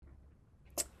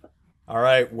All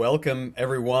right, welcome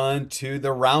everyone to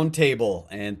the round table.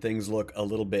 And things look a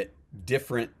little bit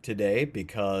different today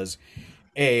because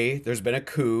there's been a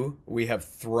coup. We have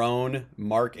thrown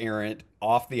Mark Arendt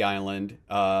off the island.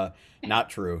 Not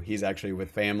true. He's actually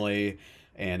with family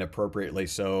and appropriately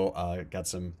so. Got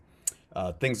some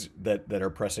things that are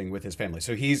pressing with his family.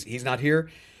 So he's not here.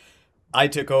 I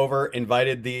took over,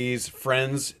 invited these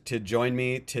friends to join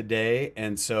me today.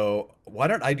 And so, why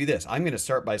don't I do this? I'm going to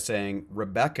start by saying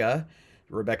Rebecca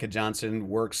Johnson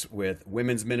works with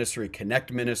Women's Ministry,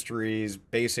 Connect Ministries,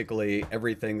 basically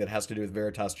everything that has to do with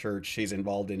Veritas Church, she's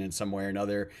involved in some way or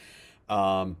another.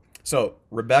 So,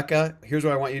 Rebecca, here's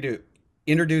what I want you to do: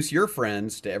 introduce your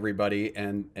friends to everybody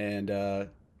and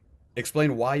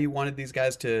explain why you wanted these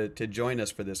guys to join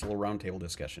us for this little roundtable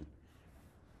discussion.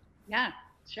 Yeah,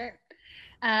 sure.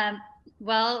 Um,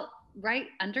 well, right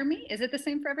under me, is it the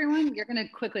same for everyone? You're going to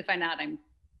quickly find out I'm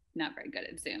not very good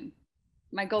at Zoom.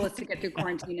 My goal is to get through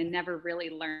quarantine and never really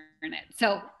learn it.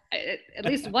 So at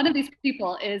least one of these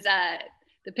people is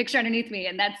the picture underneath me,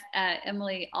 and that's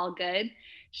Emily Allgood.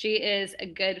 She is a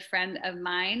good friend of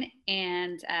mine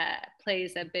and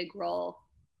plays a big role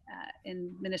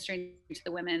in ministering to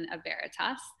the women of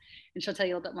Veritas. And she'll tell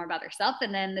you a little bit more about herself.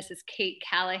 And then this is Kate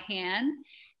Callahan.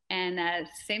 And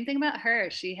same thing about her.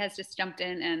 She has just jumped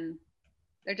in and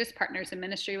they're just partners in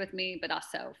ministry with me, but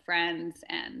also friends.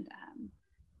 And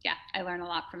yeah, I learn a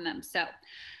lot from them. So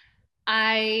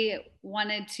I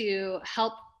wanted to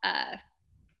help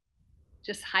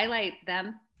just highlight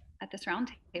them at this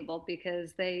roundtable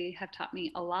because they have taught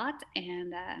me a lot.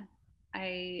 And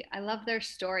I love their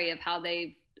story of how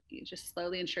they've just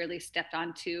slowly and surely stepped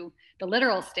onto the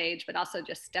literal stage, but also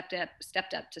just stepped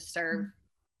up to serve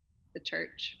the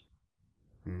church.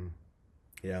 Hmm.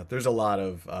 Yeah, there's a lot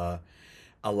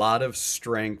of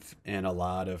strength and a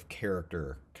lot of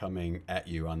character coming at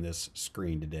you on this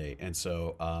screen today, and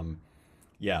so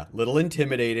yeah, little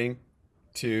intimidating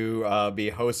to be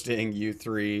hosting you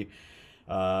three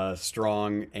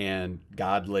strong and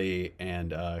godly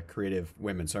and creative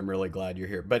women. So I'm really glad you're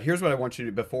here. But here's what I want you to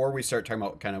do before we start talking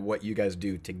about kind of what you guys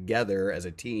do together as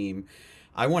a team.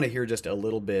 I want to hear just a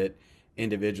little bit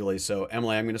individually. So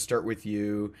Emily, I'm going to start with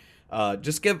you.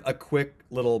 Just give a quick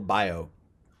little bio,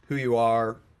 who you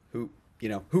are,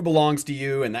 who belongs to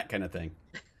you, and that kind of thing.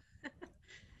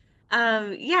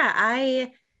 Yeah,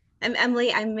 I am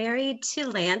Emily. I'm married to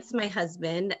Lance, my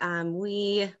husband.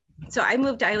 So I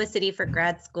moved to Iowa City for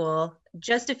grad school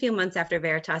just a few months after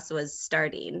Veritas was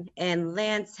starting, and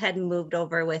Lance had moved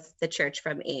over with the church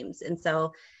from Ames. And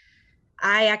so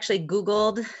I actually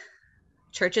Googled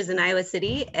churches in Iowa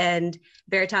City, and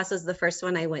Veritas was the first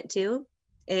one I went to,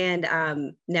 and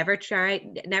never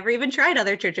even tried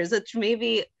other churches, which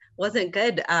maybe wasn't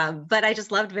good. But I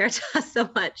just loved Veritas so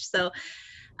much. So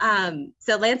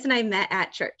Lance and I met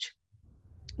at church.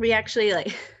 We actually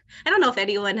I don't know if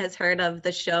anyone has heard of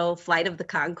the show Flight of the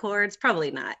Concords.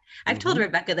 Probably not. I've told Hmm.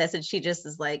 Rebecca this and she just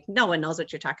is like, no one knows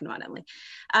what you're talking about, Emily.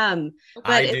 Um, but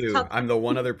I it's do. called, I'm the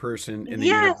one other person in the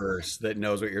yes. universe that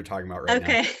knows what you're talking about right now.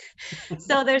 Okay.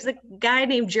 So there's a guy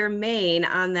named Jermaine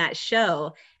on that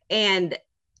show. And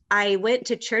I went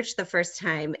to church the first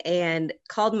time and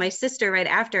called my sister right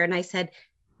after. And I said,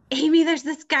 Amy, there's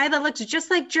this guy that looks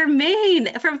just like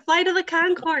Jermaine from Flight of the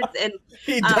Concords.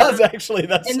 He Um, does actually.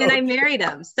 That's and then so I married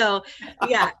him. So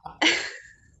yeah.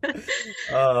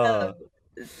 uh, Um,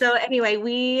 so anyway,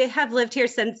 we have lived here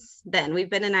since then. We've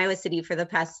been in Iowa City for the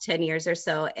past 10 years or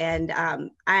so. And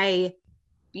I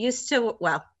used to,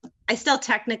 well, I still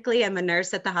technically am a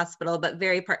nurse at the hospital, but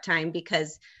very part-time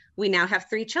because we now have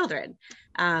three children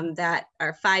that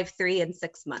are 5, 3, and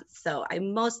 6 months. So I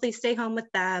mostly stay home with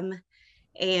them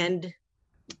and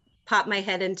pop my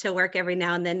head into work every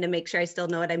now and then to make sure I still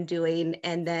know what I'm doing.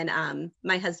 And then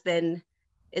my husband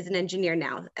is an engineer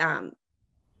now.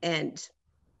 And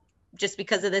just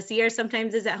because of this year,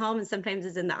 sometimes is at home and sometimes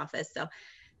is in the office. So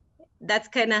that's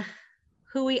kind of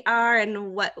who we are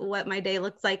and what my day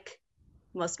looks like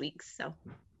most weeks. So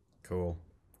cool,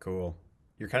 cool.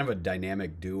 You're kind of a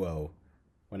dynamic duo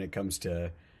when it comes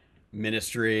to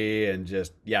ministry and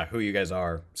just yeah, who you guys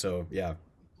are. So yeah,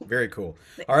 very cool.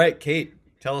 All right, Kate,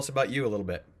 tell us about you a little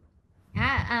bit.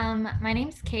 Yeah, my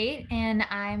name's Kate, and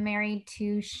I'm married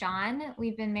to Sean.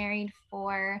 We've been married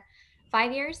for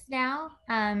 5 years now,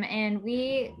 and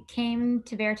we came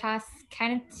to Veritas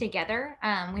kind of together.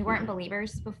 We weren't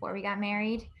believers before we got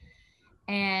married,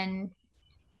 and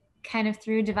kind of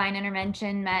through divine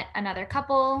intervention met another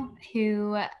couple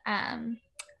who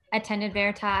attended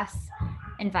Veritas,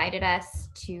 invited us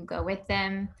to go with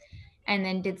them, and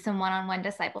then did some one-on-one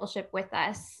discipleship with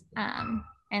us,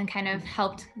 and kind of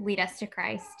helped lead us to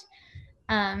Christ.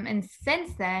 And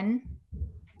since then,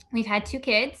 we've had 2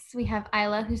 kids. We have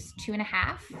Isla, who's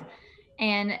 2.5,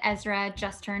 and Ezra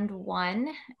just turned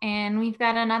 1. And we've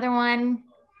got another one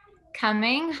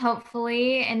coming,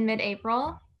 hopefully in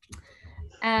mid-April.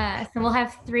 So we'll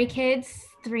have 3 kids,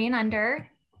 3 and under,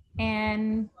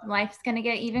 and life's gonna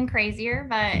get even crazier,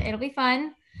 but it'll be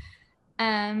fun.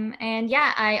 And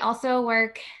yeah, I also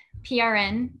work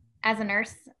PRN as a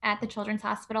nurse at the Children's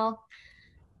Hospital.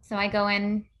 So I go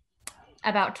in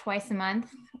about twice a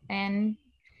month and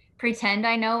pretend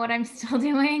I know what I'm still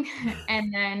doing.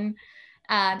 And then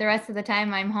the rest of the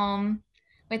time I'm home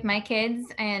with my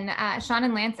kids. And Sean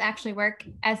and Lance actually work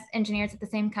as engineers at the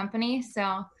same company.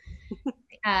 So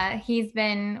he's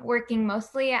been working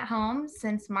mostly at home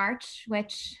since March,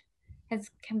 which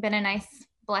has been a nice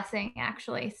blessing,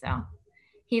 actually. So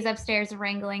he's upstairs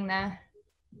wrangling the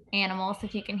animals,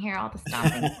 if you can hear all the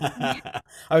stomping.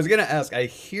 I was gonna ask, I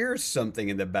hear something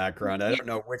in the background. I don't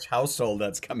know which household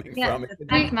that's coming Yeah, from. It could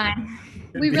that's be- mine.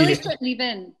 could We really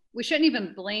be- we shouldn't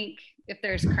even blink if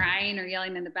there's crying or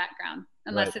yelling in the background,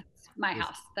 unless Right. it's my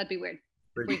house. That'd be weird.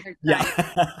 If we heard crying.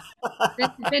 Yeah.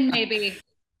 Then maybe,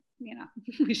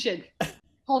 we should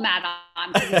pull Matt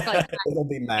on. 'Cause he's probably It'll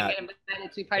be Matt. getting invited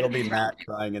to be part It'll of be the Matt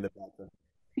crying in the background.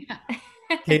 Yeah.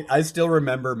 Kate, I still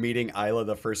remember meeting Isla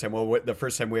the first time. Well, the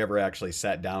first time we ever actually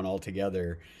sat down all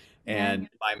together. And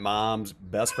my mom's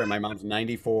best friend, my mom's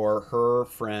 94. Her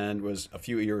friend was a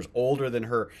few years older than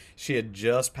her. She had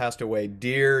just passed away.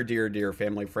 Dear, dear, dear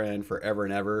family friend forever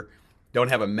and ever. Don't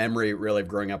have a memory really of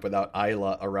growing up without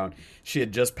Isla around. She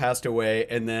had just passed away.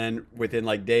 And then within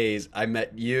like days, I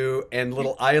met you and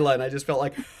little Isla. And I just felt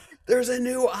like there's a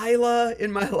new Isla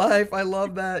in my life. I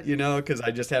love that, because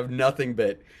I just have nothing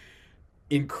but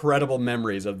incredible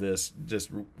memories of this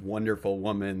just wonderful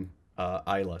woman,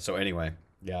 Isla. So anyway,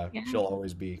 yeah, Yeah. she'll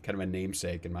always be kind of a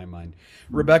namesake in my mind.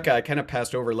 Rebecca, I kind of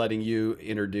passed over letting you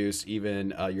introduce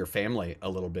even your family a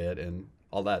little bit and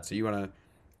all that. So you want to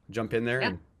jump in there Yeah.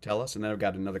 and tell us, and then I've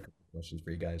got another couple questions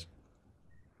for you guys.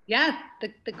 Yeah,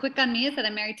 the quick on me is that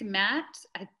I'm married to Matt.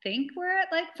 I think we're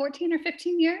at like 14 or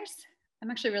 15 years.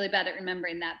 I'm actually really bad at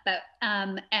remembering that. But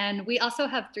and we also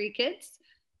have 3 kids,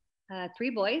 3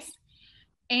 boys.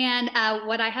 And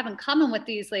what I have in common with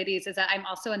these ladies is that I'm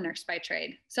also a nurse by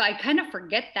trade. So I kind of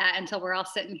forget that until we're all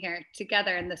sitting here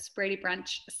together in this Brady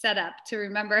Brunch setup to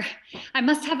remember I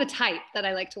must have a type that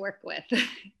I like to work with.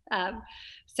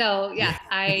 So yeah,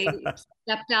 I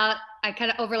stepped out. I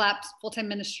kind of overlapped full-time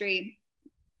ministry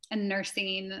and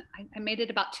nursing. I made it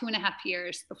about 2.5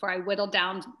 years before I whittled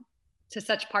down to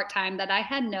such part-time that I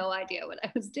had no idea what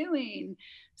I was doing.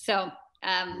 So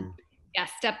yeah,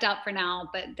 stepped out for now,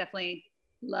 but definitely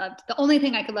loved. The only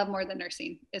thing I could love more than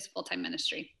nursing is full-time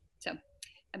ministry. So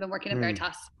I've been working at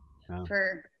Veritas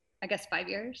for, I guess, 5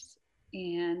 years.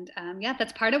 And yeah,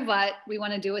 that's part of what we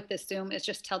want to do with this Zoom is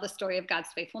just tell the story of God's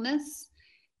faithfulness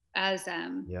as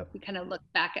we kind of look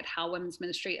back at how women's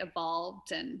ministry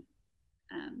evolved and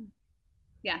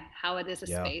yeah, how it is a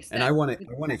space. And I want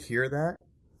to hear that.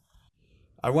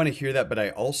 I want to hear that, but I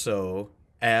also,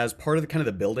 as part of the kind of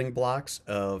the building blocks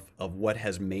of what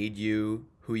has made you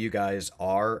who you guys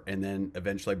are, and then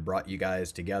eventually brought you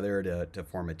guys together to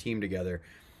form a team together.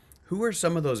 Who are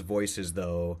some of those voices,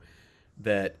 though,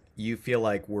 that you feel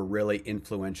like were really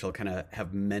influential, kind of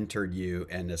have mentored you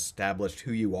and established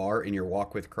who you are in your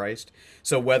walk with Christ?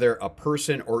 So whether a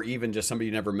person or even just somebody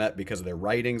you never met because of their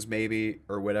writings, maybe,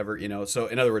 or whatever, So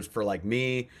in other words, for like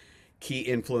me, key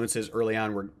influences early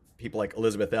on were people like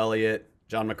Elizabeth Elliot,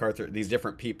 John MacArthur, these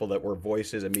different people that were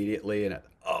voices immediately, and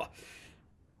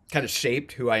kind of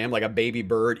shaped who I am, like a baby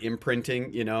bird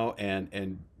imprinting,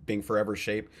 and being forever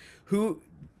shaped. Who,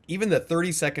 even the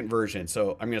 30-second version.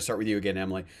 So I'm going to start with you again,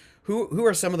 Emily. Who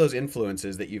are some of those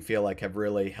influences that you feel like have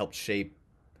really helped shape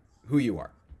who you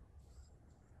are?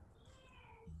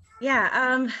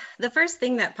 Yeah, the first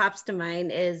thing that pops to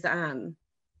mind is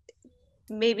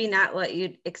maybe not what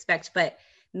you'd expect, but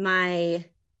my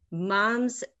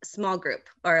mom's small group,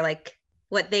 or like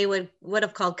what they would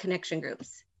have called connection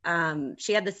groups.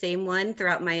 She had the same one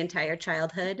throughout my entire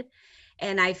childhood.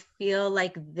 And I feel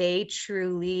like they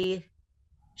truly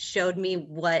showed me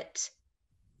what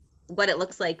it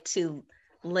looks like to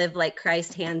live like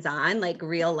Christ, hands-on, like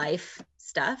real life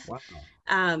stuff. Wow.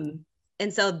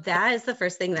 And so that is the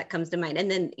first thing that comes to mind. And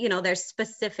then, there's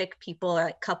specific people or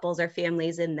like couples or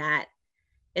families in that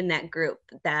group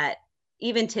that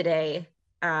even today,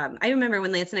 I remember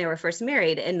when Lance and I were first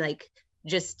married, and like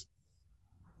just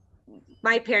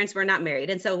my parents were not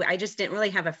married. And so I just didn't really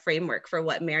have a framework for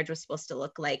what marriage was supposed to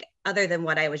look like other than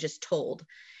what I was just told.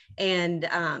 And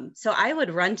so I would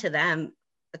run to them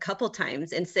a couple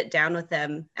times and sit down with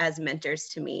them as mentors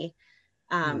to me.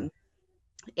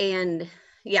 And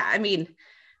yeah, I mean,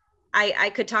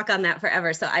 I could talk on that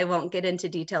forever, so I won't get into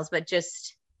details, but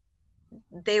just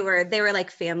they were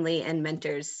like family and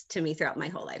mentors to me throughout my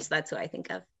whole life. So that's who I think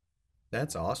of.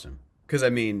 That's awesome. Because I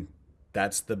mean,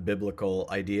 that's the biblical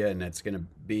idea, and it's going to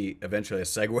be eventually a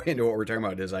segue into what we're talking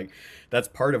about. Is like that's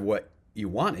part of what you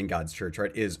want in God's church,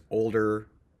 right? Is older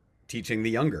teaching the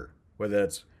younger, whether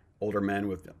it's older men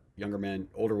with younger men,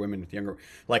 older women with younger,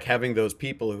 like having those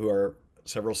people who are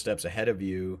several steps ahead of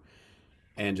you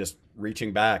and just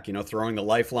reaching back, throwing the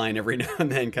lifeline every now and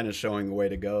then, kind of showing the way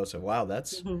to go. So, wow,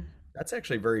 that's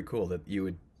actually very cool that you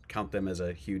would count them as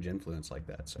a huge influence like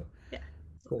that. So, Yeah.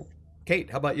 cool. Kate,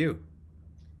 how about you?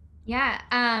 Yeah,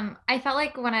 I felt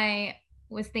like when I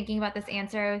was thinking about this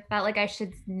answer, I felt like I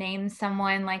should name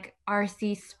someone like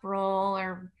R.C. Sproul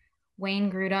or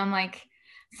Wayne Grudem, like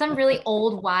some really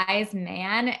old wise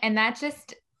man, and that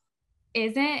just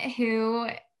isn't who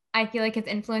I feel like has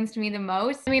influenced me the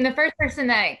most. I mean, the first person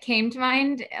that came to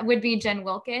mind would be Jen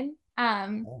Wilkin,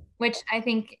 which I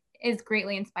think is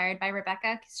greatly inspired by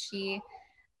Rebecca, because she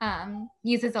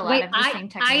uses a lot of the same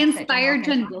techniques. I inspired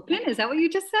Jen Wilkin. Is that what you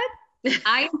just said?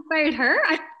 I inspired her.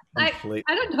 I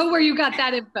don't know where you got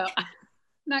that info.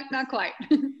 Not quite.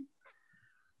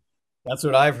 That's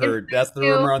what I've heard. That's the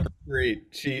rumor on the street.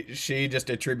 She just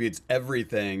attributes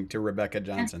everything to Rebecca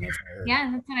Johnson. That's what I heard.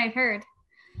 Yeah, that's what I've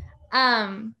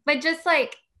heard. But just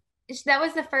like that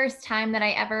was the first time that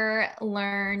I ever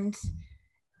learned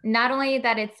not only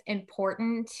that it's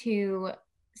important to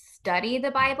study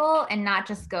the Bible and not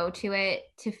just go to it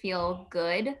to feel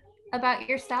good about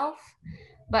yourself,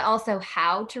 but also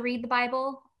how to read the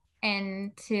Bible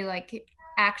and to like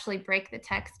actually break the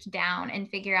text down and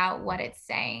figure out what it's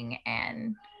saying,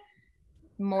 and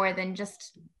more than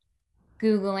just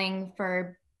Googling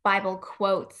for Bible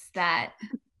quotes that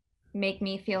make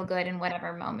me feel good in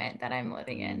whatever moment that I'm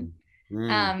living in.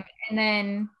 And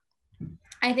then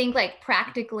I think like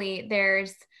practically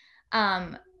there's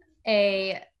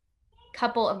a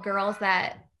couple of girls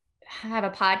that have a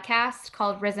podcast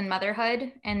called Risen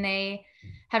Motherhood, and they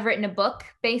have written a book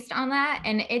based on that.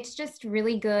 And it's just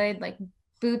really good, like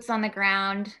boots on the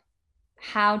ground,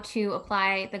 how to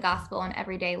apply the gospel in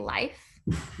everyday life,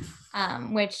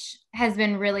 which has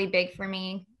been really big for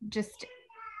me. Just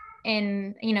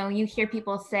in, you hear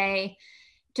people say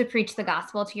to preach the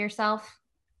gospel to yourself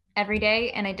every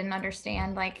day. And I didn't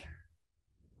understand like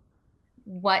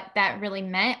what that really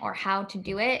meant or how to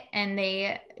do it. And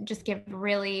they just give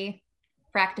really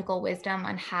practical wisdom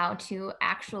on how to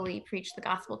actually preach the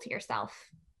gospel to yourself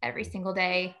every single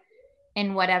day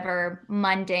in whatever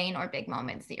mundane or big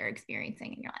moments that you're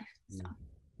experiencing in your life.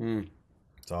 So.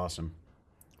 It's awesome.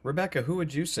 Rebecca, who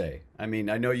would you say? I mean,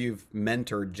 I know you've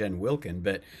mentored Jen Wilkin,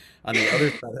 but on the other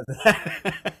side of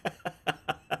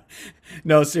that,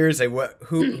 no, seriously,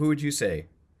 who would you say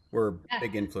were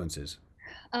big influences?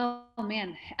 Oh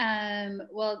man.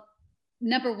 Well,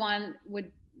 number one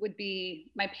would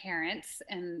be my parents,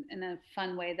 and in a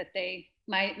fun way that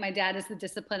my dad is the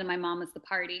discipline and my mom is the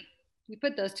party. You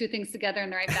put those two things together in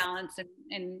the right balance,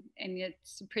 and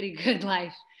it's a pretty good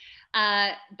life.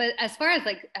 But as far as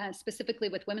like specifically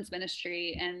with women's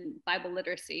ministry and Bible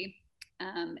literacy,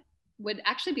 would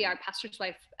actually be our pastor's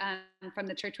wife from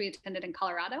the church we attended in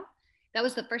Colorado. That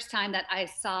was the first time that I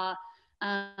saw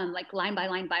like line by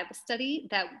line Bible study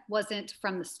that wasn't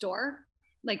from the store.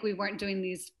 Like we weren't doing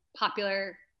these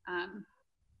popular,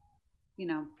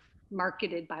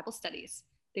 marketed Bible studies.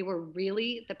 They were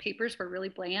really, the papers were really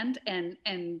bland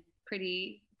and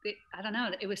pretty, I don't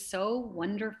know, it was so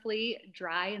wonderfully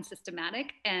dry and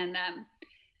systematic. And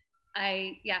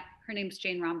her name's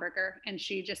Jane Romberger, and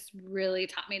she just really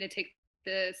taught me to take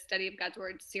the study of God's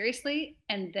word seriously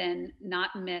and then not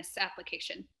miss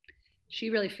application. She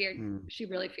really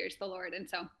fears the Lord. And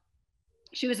so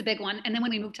she was a big one. And then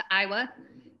when we moved to Iowa,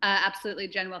 absolutely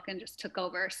Jen Wilkin just took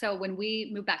over. So when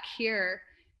we moved back here,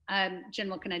 Jen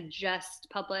Wilkin had just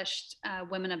published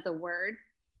Women of the Word.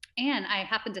 And I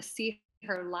happened to see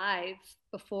her live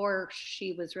before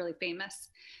she was really famous.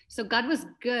 So God was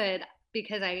good,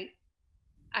 because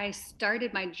I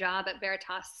started my job at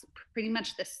Veritas pretty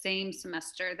much the same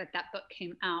semester that book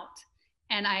came out.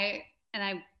 And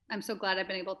I'm so glad I've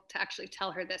been able to actually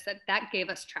tell her this, that gave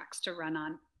us tracks to run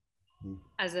on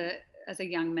as a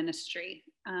young ministry.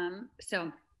 So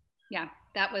yeah,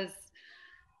 that was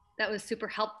super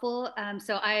helpful.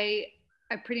 So I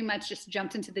pretty much just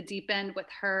jumped into the deep end with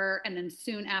her, and then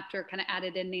soon after kind of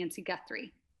added in Nancy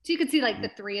Guthrie. So you can see like the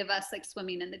three of us like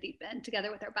swimming in the deep end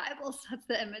together with our Bibles. That's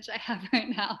the image I have right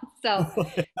now. So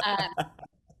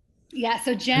yeah,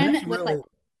 so Jen was like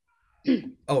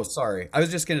Oh, sorry. I was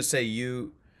just going to say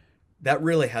that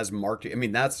really has marked you. I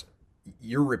mean,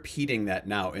 you're repeating that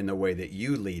now in the way that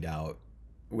you lead out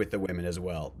with the women as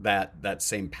well. That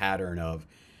same pattern of,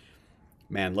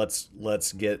 man,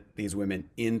 let's get these women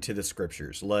into the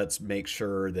scriptures. Let's make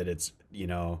sure that it's,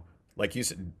 like you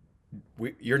said,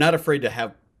 you're not afraid to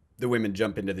have the women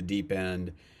jump into the deep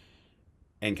end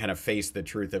and kind of face the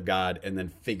truth of God and then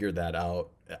figure that out.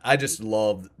 I just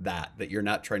love that you're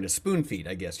not trying to spoon feed,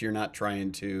 I guess. You're not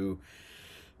trying to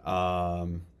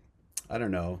um I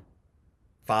don't know,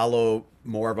 follow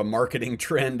more of a marketing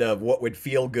trend of what would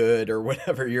feel good or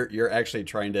whatever. You're actually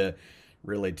trying to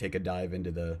really take a dive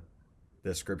into the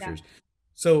Yeah. scriptures.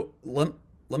 So let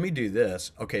me do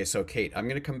this. Okay, so Kate, I'm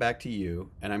going to come back to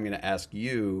you and I'm going to ask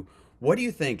you, what do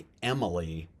you think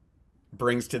Emily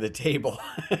brings to the table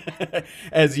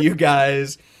as you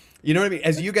guys, you know what I mean?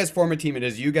 As you guys form a team and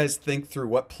as you guys think through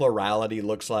what plurality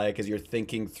looks like, as you're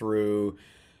thinking through,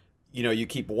 you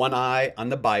keep one eye on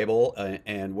the Bible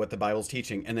and what the Bible's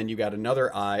teaching, and then you got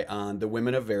another eye on the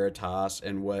women of Veritas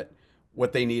and what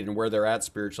they need and where they're at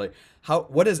spiritually.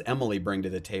 What does Emily bring to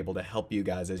the table to help you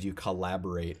guys as you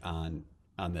collaborate on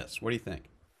this? What do you think?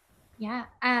 Yeah,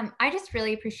 I just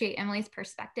really appreciate Emily's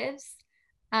perspectives,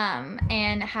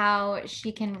 and how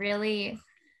she can really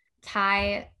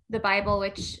tie the Bible,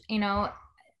 which,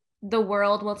 the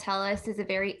world will tell us is a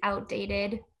very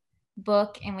outdated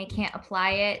book and we can't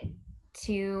apply it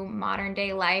to modern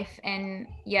day life. And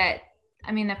yet,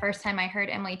 I mean, the first time I heard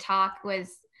Emily talk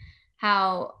was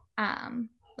how,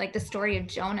 like, the story of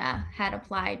Jonah had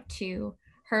applied to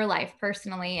her life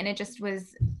personally. And it just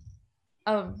was it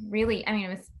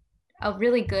was a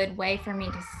really good way for me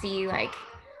to see, like,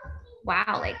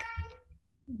 wow, like,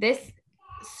 this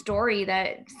story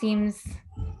that seems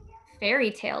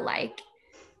fairy tale like,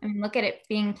 I mean, look at it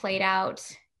being played out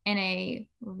in a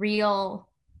real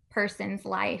person's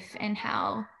life and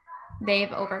how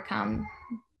they've overcome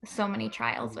so many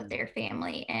trials with their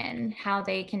family and how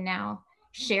they can now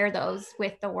share those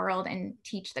with the world and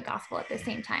teach the gospel at the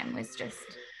same time was just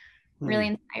Hmm. really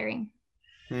inspiring.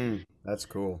 That's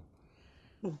cool.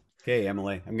 Okay,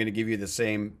 Emily, I'm going to give you the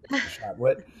same shot.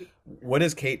 What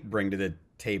does Kate bring to the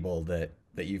table that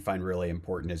you find really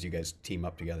important as you guys team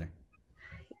up together?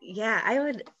 Yeah,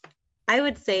 I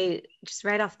would say just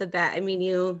right off the bat, I mean,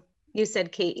 you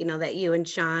said, Kate, that you and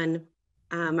Sean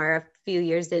are a few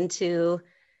years into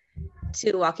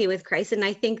to walking with Christ. And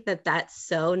I think that that's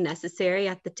so necessary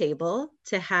at the table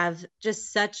to have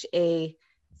just such a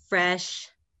fresh,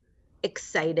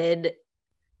 excited,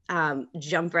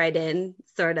 jump right in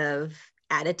sort of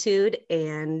attitude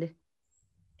and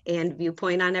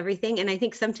viewpoint on everything. And I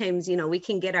think sometimes, we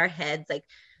can get our heads like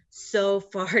so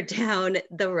far down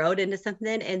the road into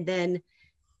something, and then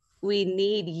we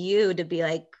need you to be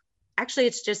like, actually,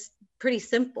 it's just pretty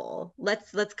simple.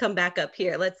 Let's come back up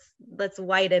here. Let's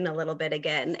widen a little bit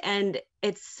again. And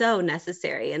it's so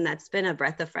necessary. And that's been a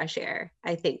breath of fresh air,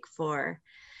 I think, for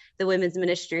the women's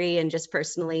ministry and just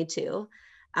personally too.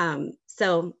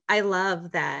 So I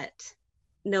love that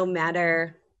no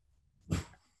matter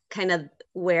kind of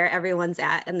where everyone's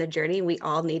at in the journey, we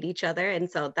all need each other. And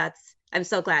so I'm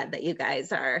so glad that you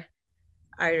guys are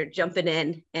jumping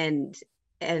in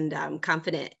and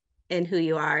confident in who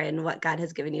you are and what God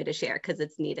has given you to share, because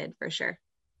it's needed for sure.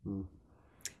 Hmm.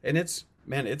 And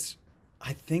man,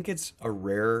 I think it's a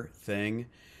rare thing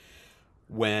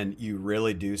when you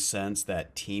really do sense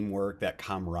that teamwork, that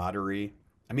camaraderie.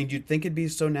 I mean, you'd think it'd be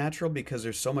so natural because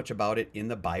there's so much about it in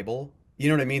the Bible. You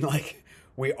know what I mean? Like,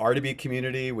 we are to be a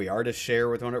community, we are to share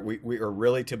with one another, we are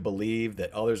really to believe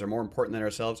that others are more important than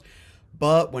ourselves.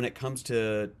 But when it comes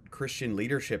to Christian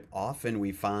leadership, often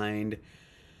we find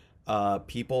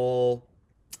people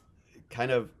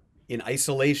kind of in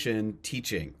isolation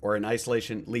teaching or in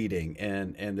isolation leading,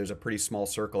 and there's a pretty small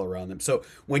circle around them. So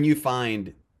when you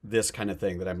find this kind of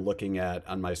thing that I'm looking at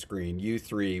on my screen, you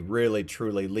three really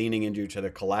truly leaning into each other,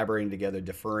 collaborating together,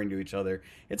 deferring to each other,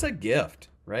 it's a gift,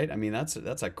 right? I mean, that's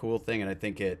a cool thing, and I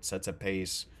think it sets a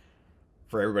pace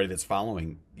for everybody that's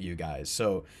following you guys.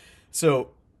 So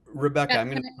Rebecca, Yeah, I'm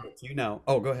going to put you now.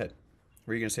 Oh, go ahead.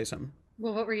 Were you going to say something?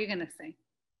 well, what were you gonna say?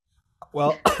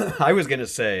 Well, I was going to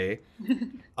say,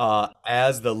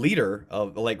 as the leader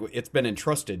of, like, it's been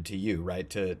entrusted to you, right,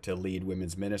 to lead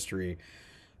women's ministry.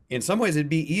 In some ways, it'd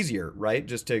be easier, right,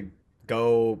 just to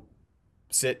go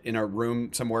sit in a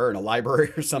room somewhere in a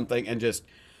library or something and just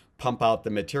pump out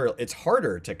the material. It's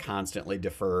harder to constantly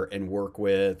defer and work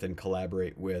with and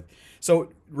collaborate with.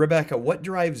 So, Rebecca, what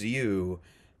drives you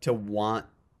to want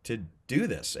to do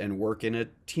this and work in a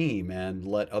team and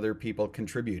let other people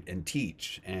contribute and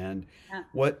teach? And Yeah.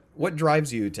 what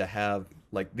drives you to have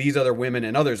like these other women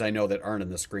and others I know that aren't on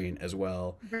the screen as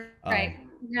well? Right. Um,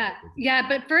 Yeah. Yeah.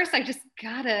 But first, I just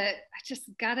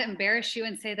gotta embarrass you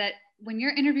and say that when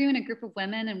you're interviewing a group of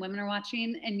women and women are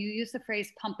watching and you use the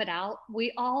phrase pump it out,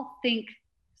 we all think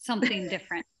something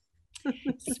different,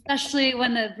 especially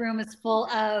when the room is full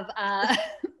of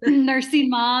nursing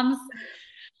moms.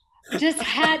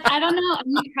 I don't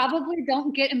know, you probably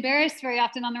don't get embarrassed very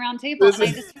often on the round table. this And I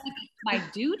is just feel like it's my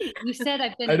duty. You said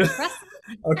I've been I don't, entrusted.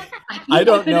 okay. I I think I've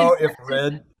don't been know if entrusted.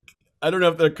 red. I don't know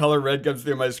if the color red comes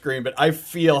through my screen, but I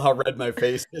feel how red my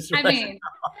face is I right mean,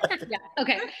 yeah.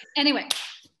 Okay. Anyway,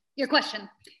 your question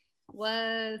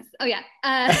was, oh yeah.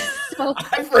 So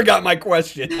I forgot my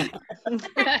question.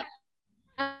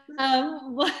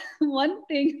 one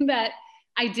thing that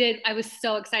I was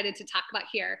so excited to talk about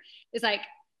here is like,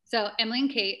 so Emily and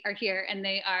Kate are here and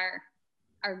they are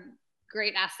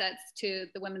great assets to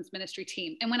the women's ministry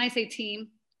team. And when I say team,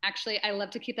 actually, I love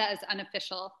to keep that as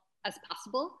unofficial as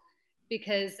possible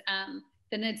because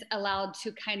then it's allowed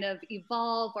to kind of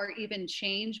evolve or even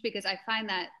change because I find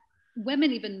that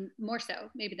women even more so,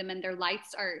 maybe the men, their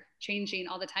lights are changing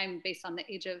all the time based on the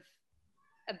age of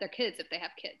their kids if they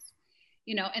have kids,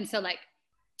 and so like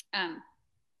um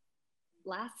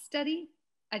last study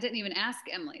I didn't even ask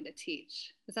Emily to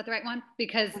teach. Is that the right one?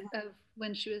 Because of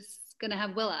when she was going to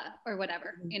have Willa or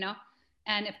whatever,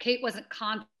 and if Kate wasn't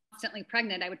constantly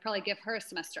pregnant I would probably give her a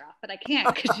semester off, but I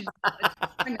can't because she's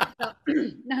pregnant. So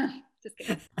no, just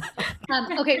kidding.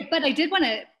 Okay, but I did want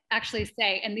to actually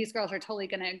say, and these girls are totally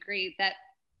going to agree, that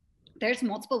there's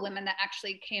multiple women that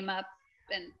actually came up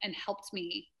and helped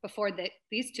me before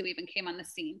these two even came on the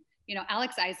scene.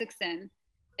 Alex Isaacson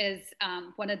is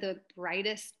one of the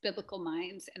brightest biblical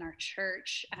minds in our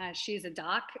church. She's a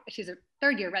doc. She's a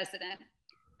third-year resident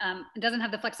and doesn't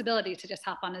have the flexibility to just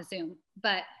hop on a Zoom.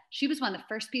 But she was one of the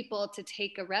first people to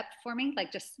take a rep for me,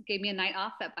 like just gave me a night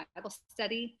off at Bible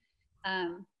study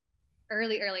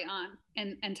early on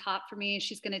and taught for me.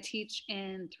 She's going to teach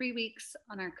in 3 weeks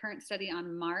on our current study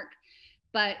on Mark.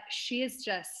 But she is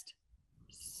just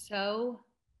so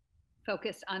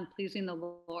focused on pleasing the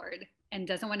Lord and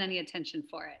doesn't want any attention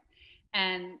for it.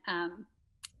 And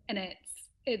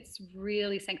it's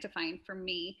really sanctifying for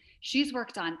me. She's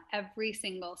worked on every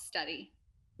single study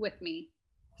with me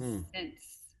since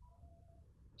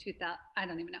 2000. I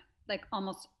don't even know, like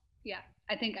almost, yeah.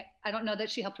 I don't know that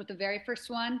she helped with the very first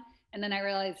one. And then I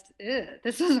realized,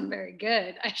 this isn't very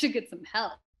good. I should get some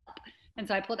help. And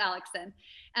so I pulled Alex in.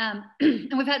 And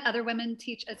we've had other women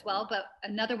teach as well, but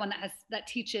another one that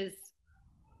teaches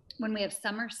when we have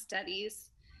summer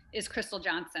studies is Crystal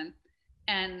Johnson.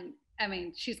 And I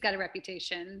mean, she's got a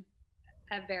reputation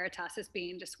at Veritas as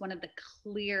being just one of the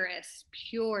clearest,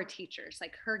 pure teachers.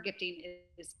 Like her gifting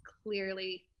is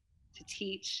clearly to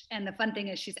teach. And the fun thing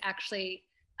is she's actually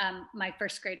my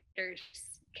first grader's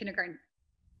kindergarten.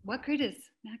 What grade is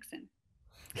Maxon?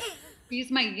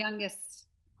 He's my youngest.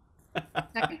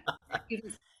 Second.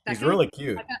 He's really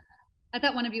cute. I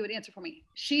thought one of you would answer for me.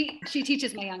 She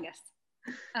teaches my youngest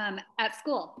at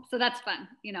school, so that's fun,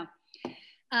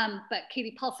 But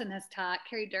Katie Paulson has taught,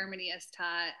 Carrie Dermody has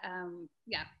taught.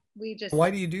 Yeah, we just.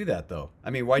 Why do you do that though? I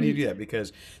mean, why do you do that?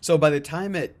 Because so by the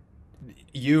time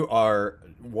you are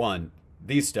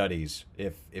these studies,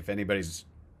 if anybody's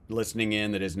listening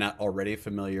in that is not already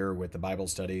familiar with the Bible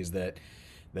studies that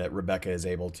Rebecca is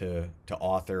able to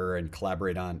author and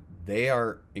collaborate on, they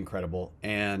are incredible.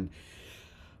 And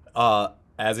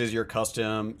as is your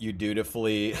custom, you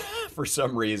dutifully, for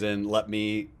some reason, let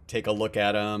me take a look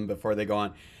at them before they go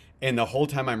on. And the whole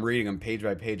time I'm reading them page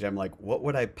by page, I'm like, what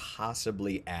would I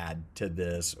possibly add to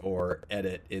this or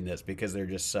edit in this? Because they're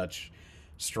just such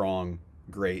strong,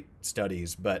 great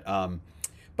studies. But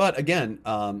again,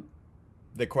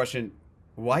 the question,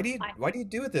 why do you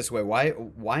do it this way?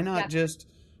 Why not just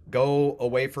go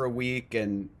away for a week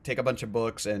and take a bunch of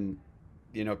books and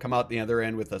come out the other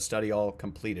end with a study all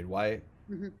completed? Why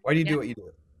do you do what you do?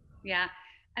 Yeah.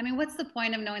 I mean, what's the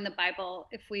point of knowing the Bible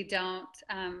if we don't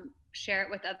share it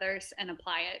with others and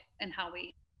apply it and how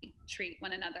we treat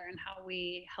one another and how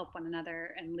we help one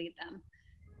another and lead them?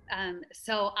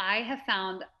 So I have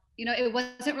found, it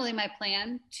wasn't really my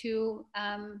plan to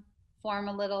form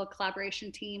a little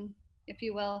collaboration team, if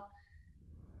you will.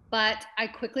 But I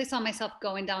quickly saw myself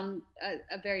going down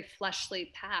a very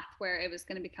fleshly path where it was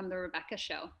going to become the Rebecca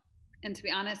show. And to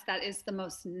be honest, that is the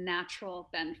most natural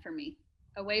bend for me,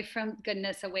 away from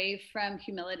goodness, away from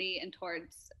humility and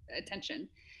towards attention.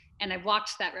 And I've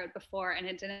walked that road before and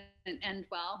it didn't end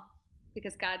well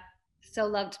because God so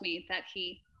loved me that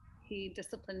he he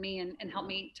disciplined me and helped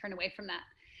me turn away from that.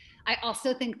 I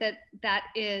also think that that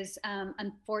is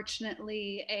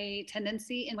unfortunately a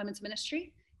tendency in women's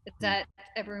ministry, is that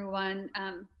everyone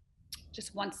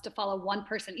just wants to follow one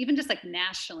person, even just like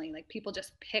nationally, like people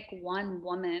just pick one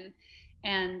woman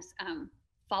and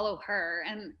follow her,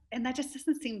 and that just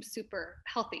doesn't seem super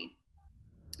healthy.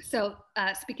 So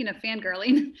speaking of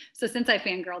fangirling, so since I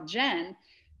fangirl Jen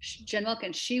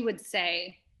Wilkins, she would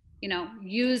say,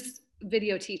 use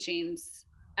video teachings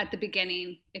at the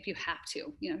beginning if you have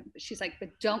to. She's like, but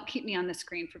don't keep me on the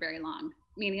screen for very long.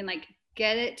 Meaning, like,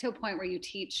 get it to a point where you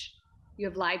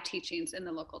have live teachings in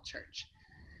the local church.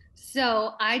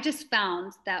 So I just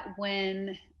found that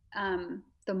when a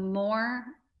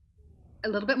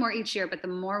little bit more each year, but the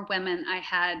more women I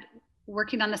had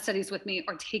working on the studies with me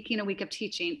or taking a week of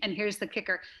teaching, and here's the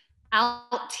kicker,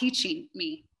 out teaching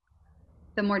me,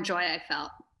 the more joy I felt.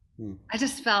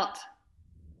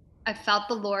 I felt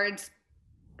the Lord's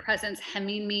presence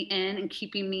hemming me in and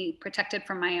keeping me protected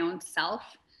from my own self.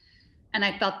 And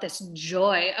I felt this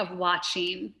joy of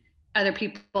watching other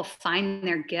people find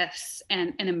their gifts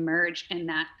and emerge in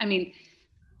that. I mean,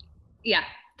 yeah.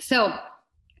 So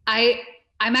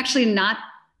I'm actually not,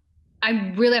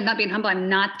 I'm not being humble. I'm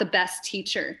not the best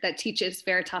teacher that teaches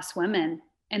Veritas women.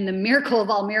 And the miracle of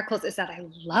all miracles is that I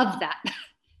love that.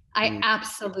 I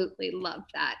absolutely love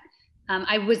that.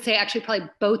 I would say actually probably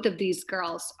both of these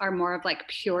girls are more of like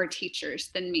pure teachers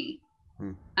than me.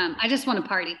 I just want to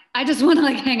party. I just want to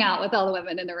like hang out with all the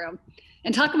women in the room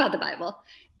and talk about the Bible.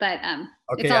 But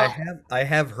okay, I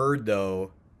have heard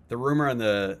though, the rumor on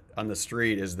the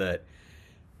street is that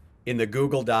in the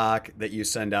Google Doc that you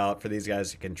send out for these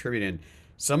guys to contribute in,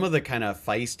 some of the kind of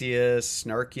feistiest,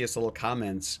 snarkiest little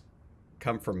comments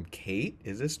come from Kate.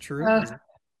 Is this true?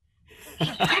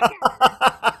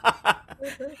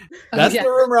 That's the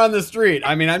rumor on the street.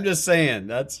 I mean, I'm just saying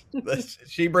that's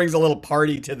she brings a little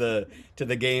party to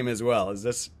the game as well. Is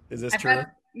this true?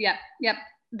 Yep.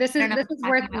 This is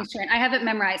worth me sharing. I have it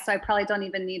memorized, so I probably don't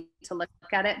even need to look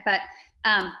at it. But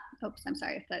oops, I'm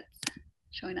sorry if that's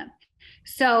showing up.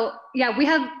 So yeah, we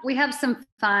have some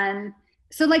fun.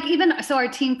 So like our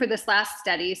team for this last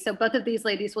study. So both of these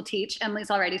ladies will teach.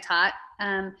 Emily's already taught,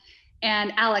 and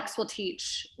Alex will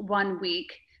teach 1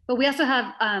 week. But we also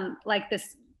have like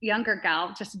this younger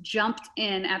gal just jumped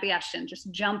in, Abby Ashton,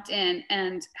 just jumped in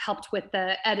and helped with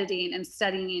the editing and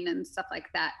studying and stuff like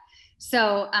that.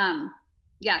 So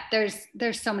yeah,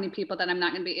 there's so many people that I'm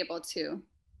not going to be able to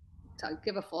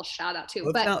give a full shout out to.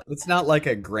 Well, it's not like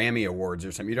a Grammy Awards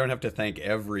or something. You don't have to thank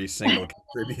every single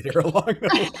contributor along the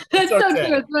way. That's okay. So true.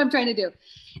 That's what I'm trying to do.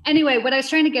 Anyway, what I was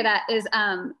trying to get at is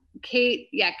Kate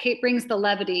brings the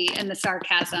levity and the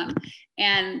sarcasm.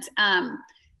 And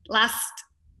last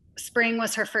spring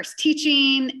was her first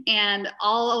teaching, and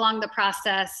all along the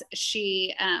process,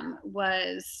 she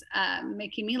was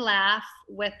making me laugh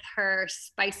with her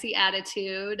spicy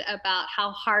attitude about how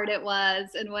hard it was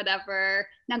and whatever.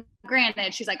 Now,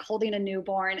 granted, she's like holding a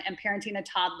newborn and parenting a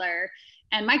toddler,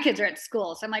 and my kids are at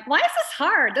school. So I'm like, why is this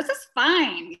hard? This is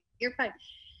fine. You're fine.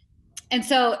 And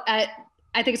so I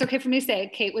think it's okay for me to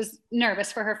say Kate was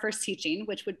nervous for her first teaching,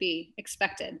 which would be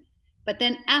expected. But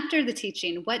then after the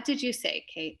teaching, what did you say,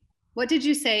 Kate? What did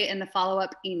you say in the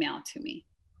follow-up email to me?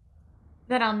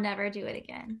 That I'll never do it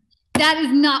again. That is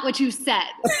not what you said.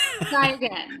 Try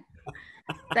again.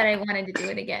 That I wanted to do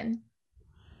it again.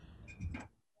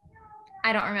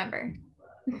 I don't remember.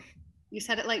 You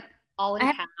said it like all in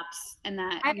caps, and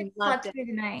that I haven't slept through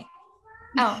the night.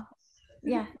 Oh,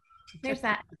 yeah. There's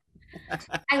that.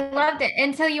 I loved it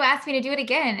until you asked me to do it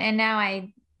again, and now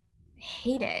I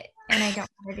hate it, and I don't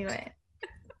want to do it.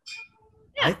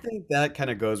 I think that kind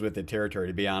of goes with the territory,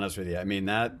 to be honest with you. I mean,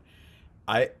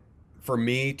 for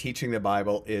me, teaching the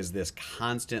Bible is this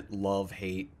constant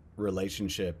love-hate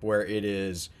relationship where it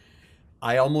is,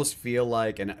 I almost feel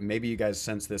like, and maybe you guys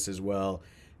sense this as well,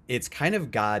 it's kind of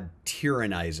God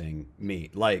tyrannizing me.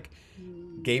 Like,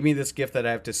 gave me this gift that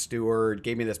I have to steward,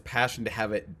 gave me this passion to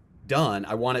have it done.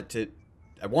 I want it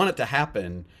to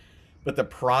happen. But the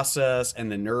process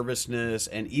and the nervousness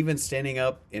and even standing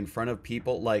up in front of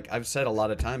people, like I've said a lot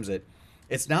of times, that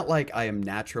it's not like I am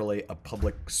naturally a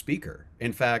public speaker.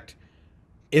 In fact,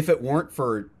 if it weren't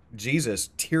for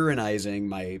Jesus tyrannizing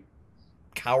my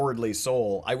cowardly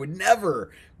soul, I would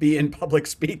never be in public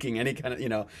speaking, any kind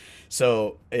of,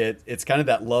 So it's kind of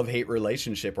that love-hate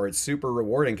relationship where it's super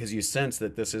rewarding because you sense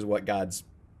that this is what God's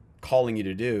calling you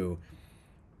to do.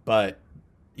 But,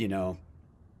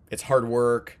 it's hard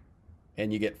work.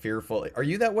 And you get fearful. Are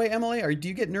you that way, Emily? Or do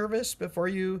you get nervous before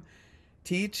you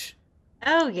teach?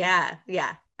 Oh, yeah.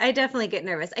 I definitely get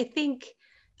nervous. I think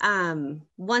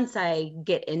Once I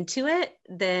get into it,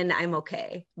 then I'm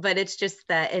okay. But it's just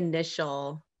that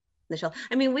initial.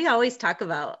 I mean, we always talk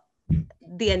about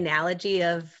the analogy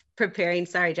of preparing,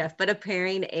 sorry, Jeff, but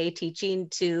preparing a teaching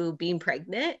to being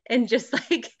pregnant. And just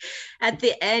like at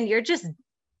the end,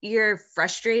 you're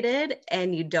frustrated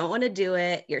and you don't want to do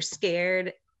it. You're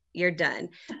scared, you're done.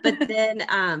 But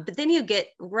then you get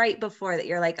right before that,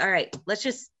 you're like, all right, let's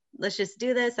just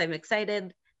do this. I'm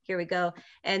excited. Here we go.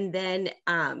 And then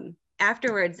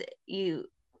afterwards,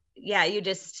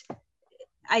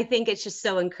 I think it's just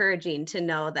so encouraging to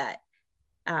know that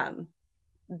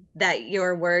that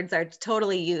your words are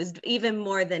totally used even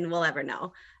more than we'll ever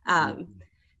know.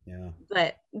 Yeah.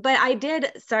 But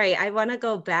I want to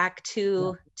go back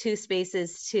to two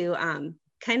spaces to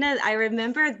I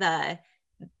remember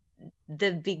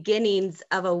the beginnings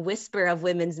of a whisper of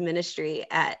women's ministry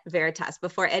at Veritas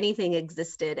before anything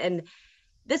existed. And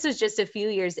this was just a few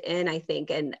years in, I think.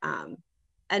 And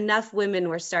enough women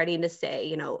were starting to say,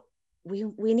 you know,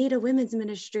 we need a women's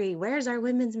ministry. Where's our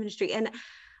women's ministry? And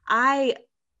I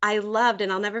loved,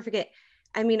 and I'll never forget,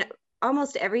 I mean,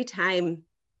 almost every time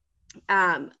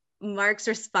Mark's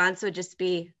response would just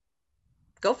be,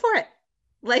 go for it.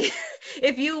 Like,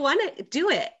 if you want to do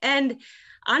it. And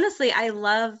honestly, I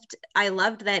loved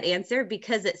that answer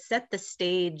because it set the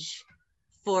stage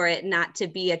for it not to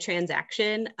be a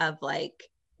transaction of like,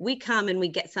 we come and we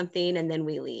get something and then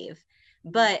we leave.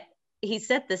 But he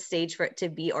set the stage for it to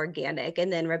be organic.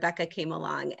 And then Rebecca came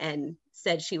along and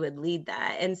said she would lead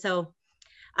that. And so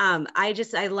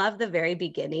I love the very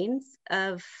beginnings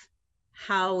of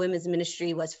how women's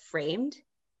ministry was framed.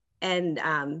 And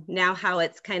now how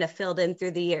it's kind of filled in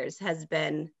through the years has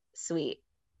been sweet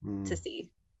to see.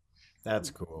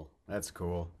 That's cool.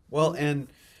 Well, and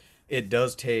it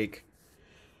does take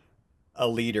a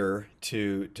leader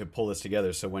to pull this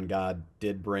together. So when God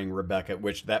did bring Rebecca,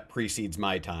 which that precedes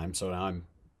my time, so now I'm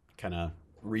kind of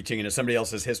reaching into somebody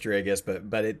else's history, I guess,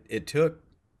 but it took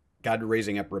God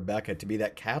raising up Rebecca to be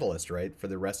that catalyst, right, for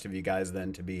the rest of you guys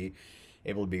then to be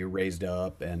able to be raised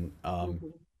up. And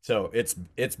so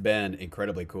it's been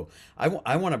incredibly cool.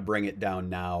 I want to bring it down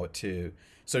now to,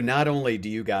 so not only do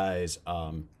you guys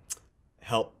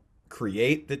help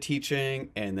create the teaching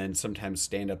and then sometimes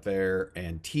stand up there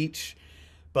and teach,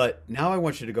 but now I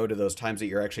want you to go to those times that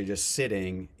you're actually just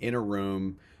sitting in a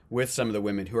room with some of the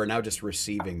women who are now just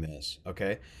receiving this,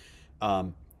 okay?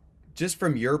 Just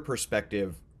from your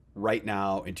perspective right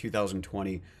now in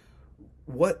 2020,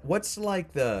 what's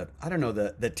like the, I don't know,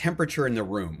 the temperature in the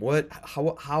room?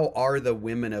 How are the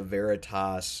women of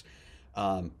Veritas?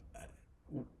 Where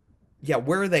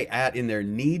are they at in their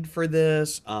need for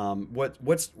this?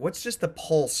 What's just the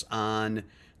pulse on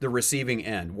the receiving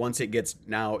end once it gets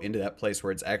now into that place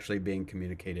where it's actually being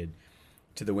communicated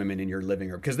to the women in your living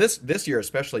room? Because this year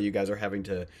especially, you guys are having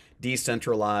to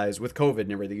decentralize with COVID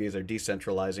and everything. You guys are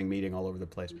decentralizing, meeting all over the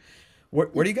place.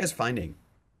 What are you guys finding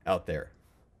out there?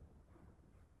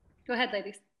 Go ahead,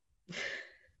 ladies.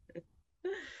 It's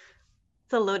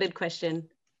a loaded question.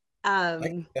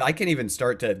 I can even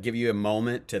start to give you a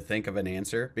moment to think of an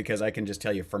answer because I can just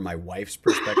tell you from my wife's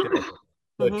perspective.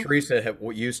 So Teresa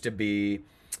used to be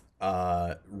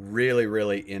really,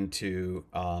 really into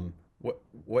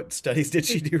what studies did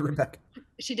she do, Rebecca?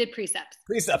 She did precepts.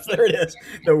 Precepts, there it is.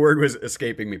 The word was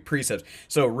escaping me. Precepts.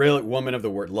 So really, woman of the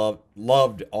word,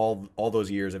 loved all those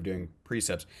years of doing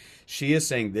precepts. She is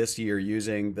saying this year,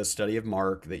 using the study of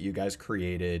Mark that you guys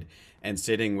created and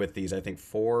sitting with these, I think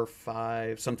 4 or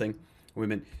 5 something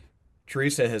women,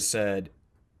 Teresa has said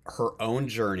her own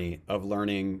journey of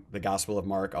learning the Gospel of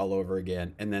Mark all over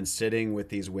again, and then sitting with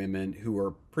these women who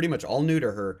are pretty much all new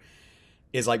to her,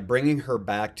 is like bringing her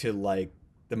back to like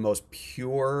the most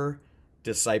pure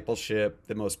discipleship,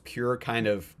 the most pure kind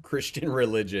of Christian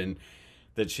religion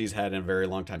that she's had in a very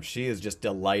long time. She is just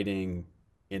delighting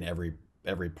in every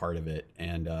part of it.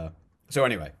 And so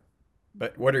anyway,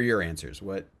 but what are your answers?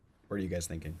 What are you guys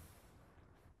thinking?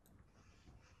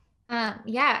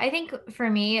 I think for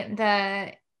me,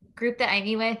 the group that I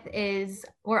meet with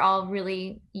we're all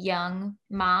really young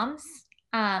moms.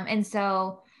 And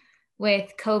so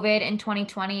with COVID in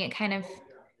 2020, it kind of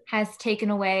has taken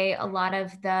away a lot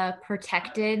of the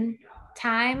protected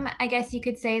time, I guess you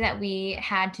could say, that we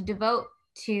had to devote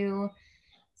to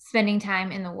spending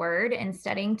time in the Word and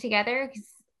studying together. Because,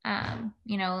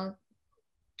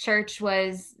 church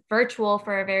was virtual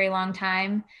for a very long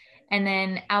time, and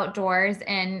then outdoors,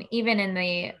 and even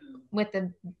with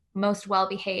the most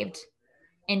well-behaved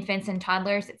infants and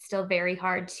toddlers, it's still very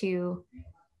hard to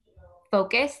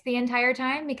focus the entire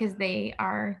time because they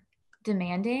are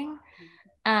demanding.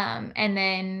 And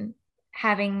then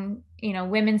having,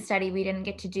 women's study we didn't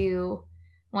get to do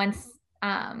once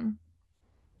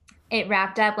it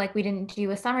wrapped up. Like, we didn't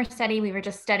do a summer study. We were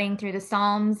just studying through the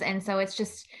Psalms. And so it's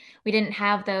just, we didn't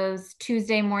have those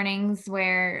Tuesday mornings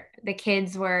where the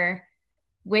kids were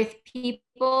with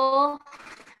people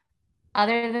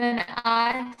other than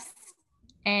us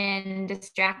and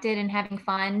distracted and having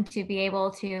fun to be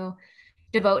able to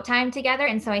devote time together.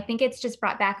 And so I think it's just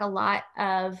brought back a lot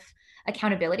of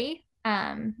accountability,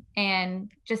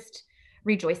 and just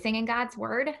rejoicing in God's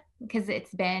word, because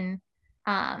it's been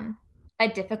a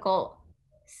difficult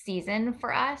season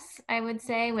for us, I would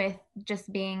say, with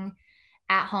just being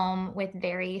at home with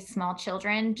very small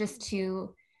children, just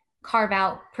to carve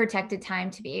out protected time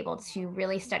to be able to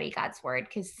really study God's word,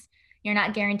 because you're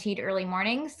not guaranteed early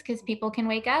mornings because people can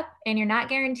wake up, and you're not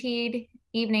guaranteed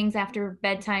evenings after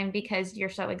bedtime because you're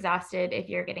so exhausted if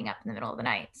you're getting up in the middle of the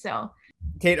night. So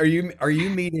Kate, are you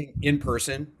meeting in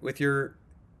person with your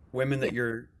women Yeah. that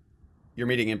you're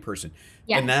meeting in person?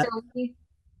 yeah, And that so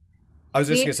I was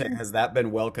just we gonna say, has that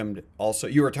been welcomed also?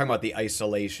 You were talking about the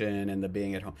isolation and the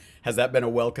being at home. Has that been a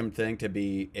welcome thing to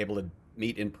be able to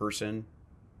meet in person?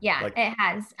 Yeah, Like, it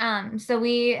has. So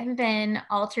we have been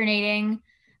alternating.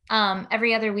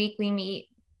 Every other week we meet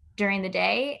during the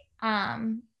day.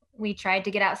 We tried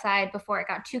to get outside before it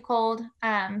got too cold,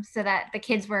 so that the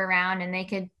kids were around and they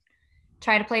could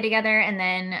try to play together. And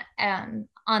then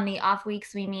on the off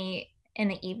weeks, we meet in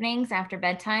the evenings after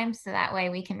bedtime, so that way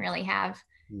we can really have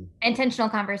hmm, intentional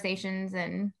conversations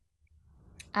and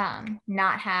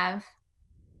not have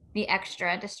the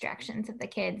extra distractions of the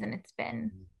kids. And it's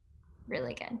been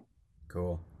really good.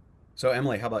 cool. So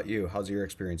Emily, how about you? How's your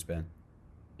experience been?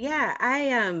 Yeah,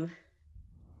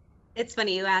 it's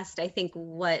funny you asked, I think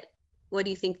what do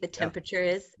you think the Yeah. temperature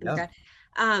is in Yeah. God?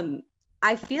 Um,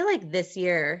 I feel like this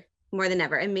year more than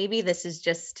ever, and maybe this is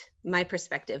just my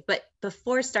perspective, but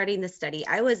before starting the study,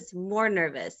 I was more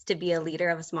nervous to be a leader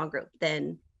of a small group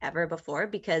than ever before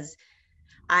because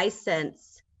I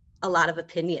sense a lot of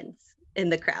opinions in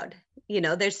the crowd.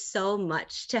 There's so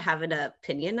much to have an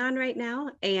opinion on right now.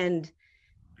 And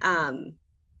um,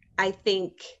 I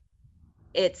think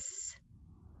it's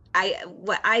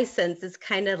what I sense is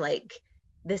kind of like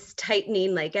this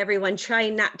tightening, like everyone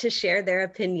trying not to share their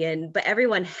opinion, but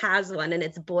everyone has one and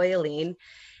it's boiling.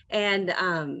 And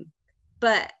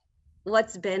but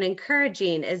what's been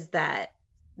encouraging is that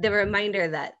the reminder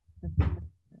that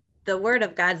the word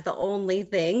of God's the only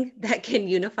thing that can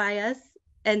unify us.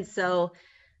 And so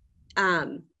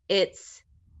um it's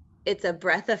it's a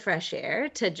breath of fresh air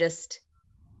to just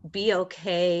be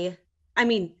okay. I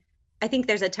mean, I think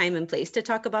there's a time and place to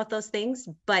talk about those things,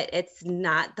 but it's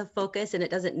not the focus and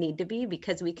it doesn't need to be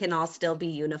because we can all still be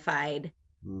unified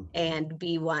Mm. and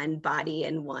be one body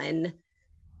and one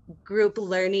group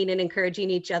learning and encouraging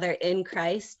each other in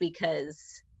Christ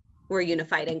because we're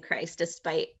unified in Christ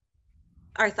despite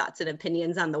our thoughts and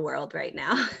opinions on the world right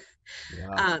now. Yeah.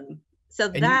 um, so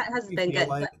And you, that don't has you been feel good.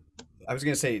 like, I was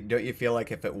gonna say, don't you feel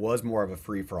like if it was more of a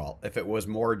free for all, if it was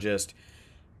more just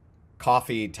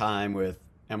coffee time with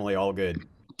Emily Allgood,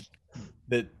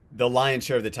 the lion's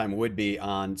share of the time would be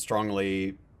on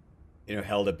strongly,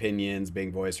 held opinions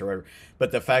being voiced or whatever.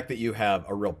 But the fact that you have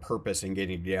a real purpose in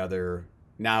getting together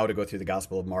now to go through the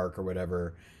Gospel of Mark or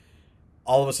whatever,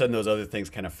 all of a sudden those other things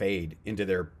kind of fade into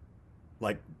their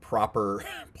like proper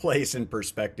place and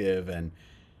perspective, and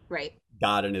Right.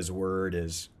 God and His Word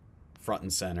is front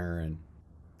and center, and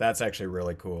that's actually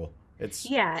really cool. It's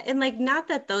Yeah, and like not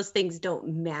that those things don't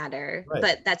matter, right.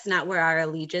 but that's not where our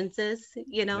allegiance is,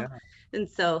 Yeah, And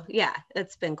so, yeah,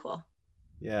 it's been cool.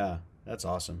 yeah, that's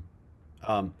awesome.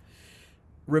 Um,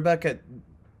 Rebecca,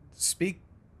 speak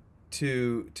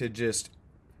to just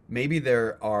maybe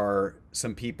there are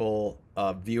some people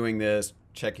viewing this,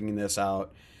 checking this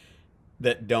out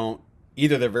that don't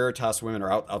either they're Veritas women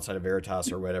or outside of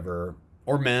Veritas or whatever,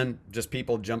 or men, just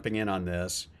people jumping in on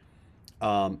this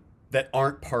that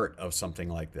aren't part of something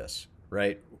like this,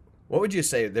 right? What would you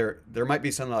say? There might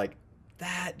be something like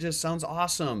that. Just sounds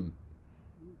awesome.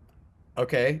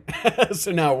 Okay,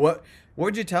 so now what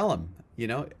would you tell them?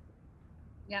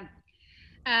 Yeah.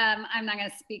 I'm not going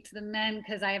to speak to the men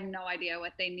because I have no idea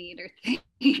what they need or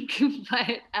think.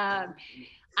 But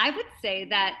I would say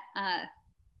that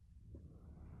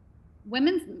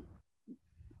women's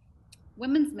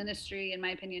women's ministry, in my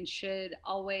opinion, should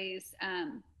always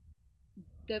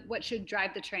what should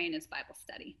drive the train is Bible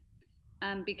study,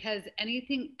 because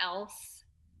anything else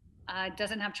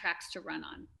doesn't have tracks to run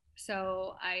on.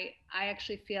 So I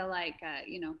actually feel like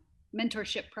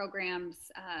mentorship programs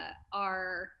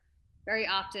are very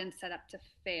often set up to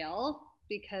fail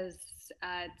because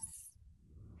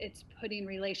it's putting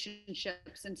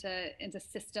relationships into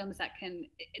systems that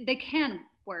they can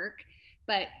work,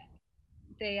 but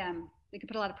they can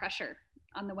put a lot of pressure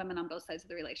on the women on both sides of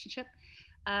the relationship.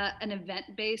 An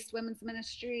event-based women's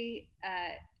ministry,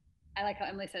 I like how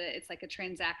Emily said it, it's like a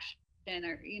transaction,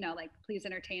 or like, please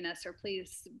entertain us, or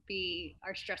please be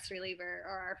our stress reliever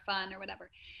or our fun or whatever.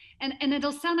 And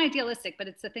it'll sound idealistic, but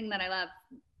it's the thing that I love.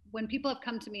 When people have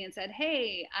come to me and said,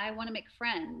 hey, I want to make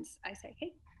friends, I say,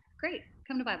 hey, great,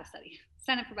 come to Bible study,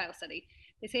 sign up for Bible study.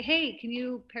 They say, hey, can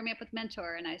you pair me up with a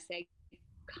mentor? And I say,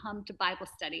 come to Bible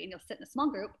study, and you'll sit in a small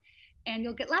group and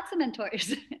you'll get lots of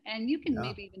mentors and you can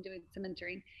maybe even do some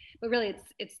mentoring. But really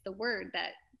it's the word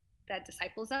that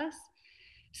disciples us.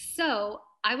 So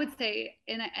I would say,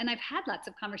 and I've had lots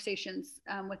of conversations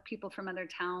with people from other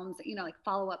towns, like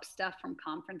follow-up stuff from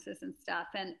conferences and stuff.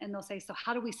 And they'll say, so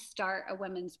how do we start a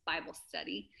women's Bible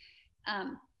study?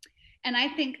 And I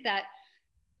think that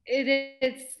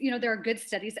it's, there are good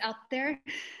studies out there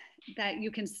that you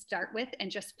can start with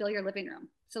and just fill your living room.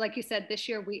 So like you said, this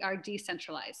year we are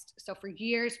decentralized. So for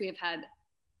years we have had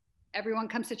everyone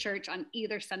comes to church on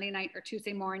either Sunday night or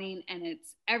Tuesday morning, and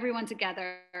it's everyone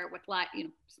together with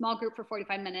small group for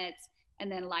 45 minutes and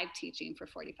then live teaching for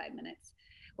 45 minutes.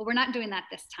 Well, we're not doing that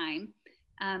this time.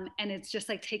 And it's just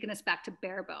like taking us back to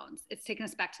bare bones. It's taking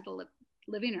us back to the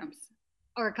living rooms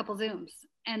or a couple Zooms.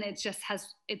 And it just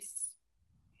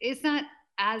it's not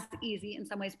as easy in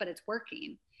some ways, but it's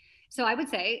working. So I would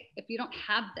say if you don't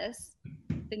have this,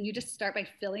 then you just start by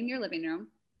filling your living room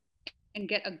and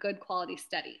get a good quality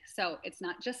study. So it's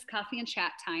not just coffee and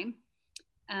chat time.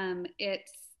 I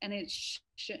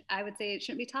would say it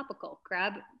shouldn't be topical.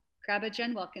 Grab a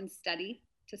Jen Wilkins study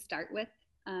to start with.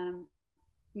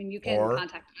 You can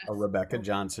contact us. A Rebecca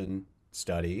Johnson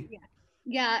study.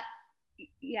 Yeah.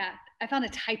 I found a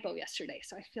typo yesterday,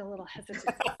 so I feel a little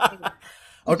hesitant.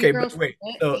 Okay, but wait.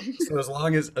 So as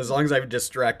long as I've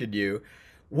distracted you,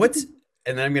 and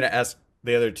then I'm going to ask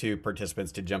the other two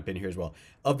participants to jump in here as well.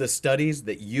 Of the studies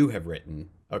that you have written,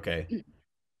 okay,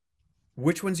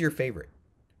 which one's your favorite?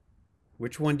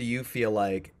 Which one do you feel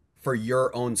like, for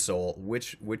your own soul,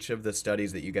 which of the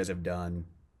studies that you guys have done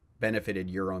benefited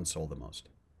your own soul the most?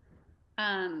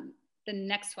 The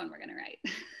next one we're going to write.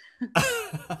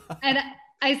 And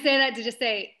I say that to just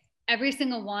say, every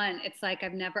single one, it's like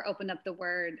I've never opened up the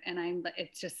word, and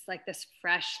it's just like this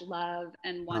fresh love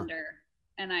and wonder.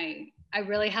 And I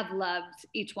really have loved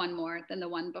each one more than the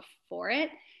one before it,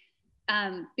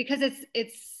 because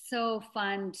it's so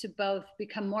fun to both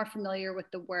become more familiar with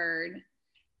the word,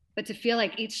 but to feel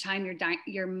like each time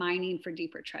you're mining for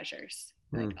deeper treasures.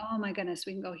 Like, oh my goodness,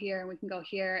 we can go here and we can go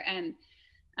here. And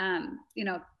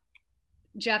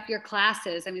Jeff, your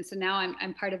classes, so now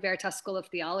I'm part of Veritas School of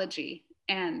Theology,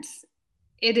 and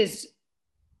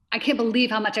I can't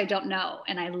believe how much I don't know,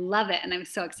 and I love it, and I'm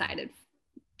so excited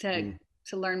to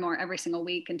learn more every single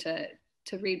week, and to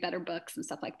read better books and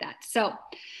stuff like that. So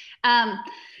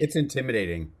it's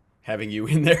intimidating having you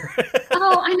in there.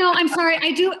 Oh, I know. I'm sorry.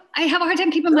 I have a hard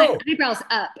time keeping my eyebrows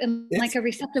up in like a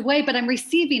receptive way, but I'm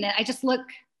receiving it. I just look.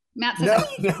 Matt says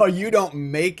no, you don't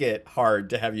make it hard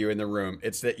to have you in the room.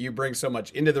 It's that you bring so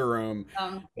much into the room.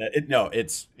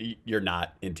 You're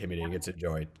not intimidating. It's a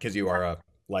joy because you are a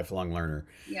lifelong learner.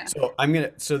 Yeah. So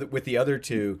with the other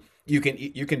two, you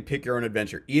can pick your own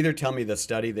adventure. Either tell me the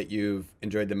study that you've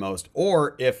enjoyed the most,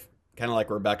 or if kind of like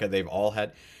Rebecca, they've all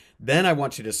had. Then I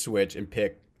want you to switch and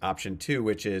pick option 2,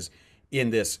 which is, in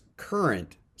this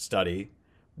current study,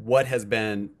 what has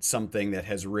been something that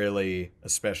has really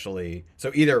especially,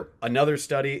 so either another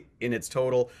study in its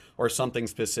total or something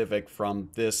specific from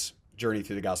this journey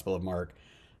through the Gospel of Mark,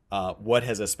 what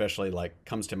has especially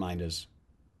comes to mind as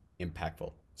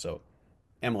impactful? So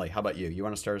Emily, how about you? You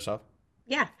want to start us off?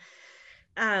 Yeah.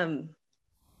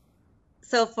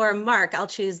 So for Mark, I'll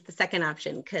choose the second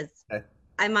option because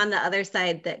I'm on the other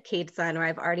side that Kate's on, where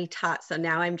I've already taught. So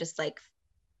now I'm just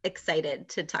excited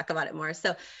to talk about it more.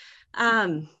 So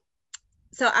I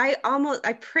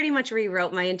pretty much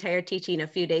rewrote my entire teaching a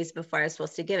few days before I was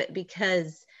supposed to give it,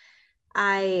 because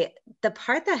the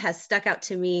part that has stuck out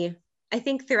to me, I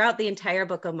think throughout the entire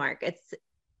book of Mark,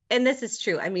 and this is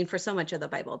true, for so much of the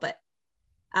Bible, but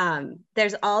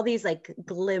there's all these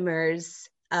glimmers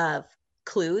of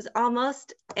clues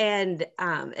almost. And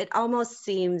it almost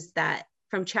seems that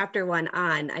from chapter 1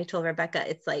 on, I told Rebecca,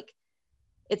 it's like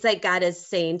God is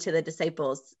saying to the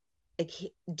disciples,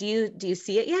 do you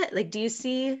see it yet? Do you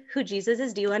see who Jesus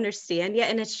is? Do you understand yet?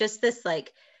 And it's just this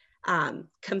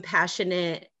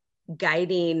compassionate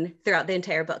guiding throughout the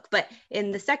entire book. But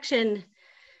in the section,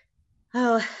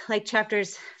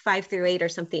 chapters 5 through 8 or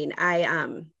something,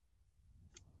 I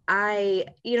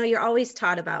you're always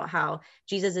taught about how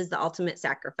Jesus is the ultimate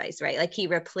sacrifice, right? Like he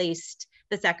replaced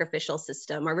the sacrificial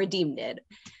system or redeemed it.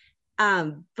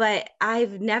 But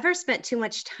I've never spent too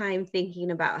much time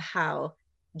thinking about how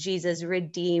Jesus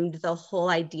redeemed the whole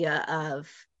idea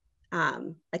of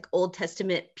like Old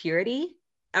Testament purity,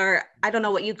 or I don't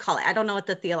know what you'd call it. I don't know what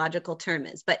the theological term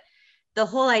is, but the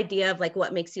whole idea of like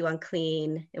what makes you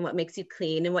unclean and what makes you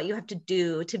clean and what you have to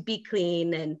do to be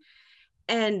clean,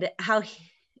 and how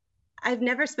I've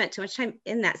never spent too much time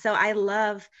in that. So I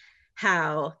love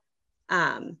how,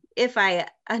 if I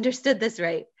understood this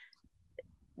right,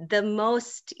 the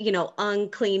most,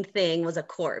 unclean thing was a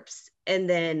corpse, and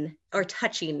then, or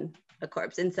touching a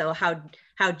corpse. And so how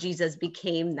Jesus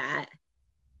became that,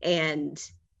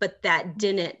 but that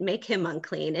didn't make him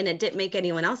unclean, and it didn't make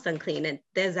anyone else unclean. And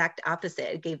the exact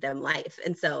opposite, it gave them life.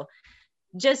 And so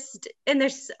and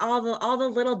there's all the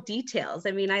little details.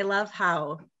 I mean, I love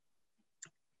how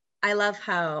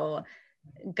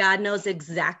God knows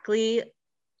exactly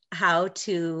how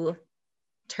to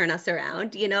turn us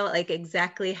around, like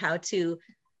exactly how to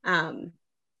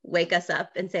wake us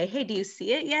up and say, hey, do you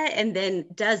see it yet? And then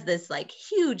does this like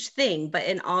huge thing, but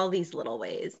in all these little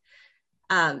ways.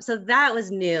 So that was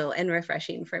new and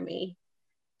refreshing for me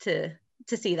to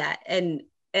see that. And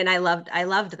I loved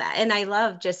that. And I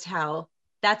love just how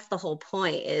that's the whole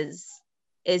point is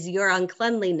your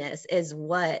uncleanliness is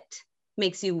what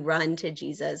makes you run to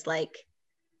Jesus, like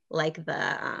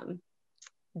the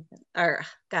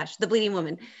the bleeding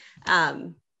woman.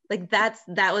 Like that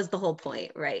was the whole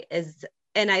point, right?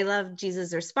 And I love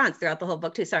Jesus' response throughout the whole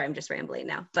book too. Sorry, I'm just rambling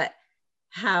now, but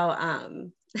how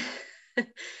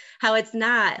how it's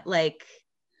not like,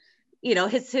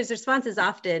 his response is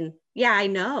often, yeah, I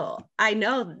know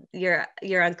you're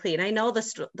unclean. I know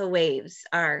the waves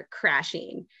are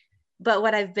crashing, but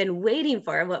what I've been waiting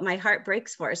for, what my heart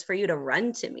breaks for, is for you to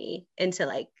run to me and to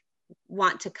like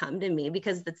want to come to me,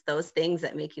 because it's those things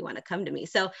that make you want to come to me.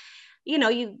 So,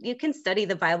 you can study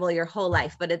the Bible your whole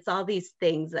life, but it's all these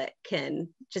things that can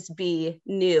just be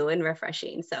new and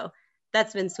refreshing. So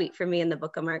that's been sweet for me in the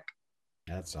book of Mark.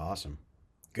 That's awesome.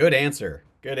 Good answer.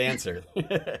 Good answer.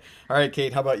 All right,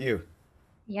 Kate, how about you?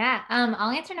 Yeah, I'll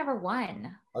answer number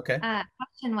one. Okay.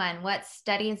 Question one: what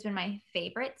study has been my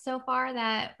favorite so far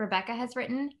that Rebecca has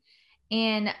written?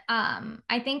 And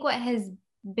I think what has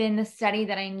been the study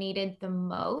that I needed the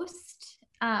most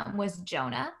was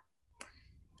Jonah.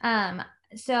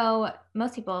 So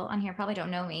most people on here probably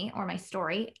don't know me or my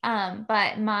story,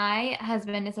 but my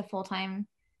husband is a full-time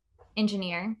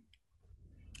engineer,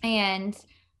 and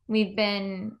we've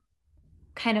been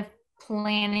kind of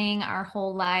planning our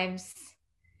whole lives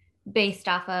based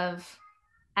off of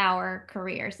our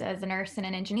careers as a nurse and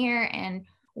an engineer, and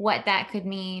what that could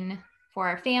mean for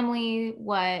our family,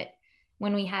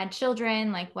 when we had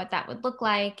children, like what that would look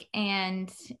like.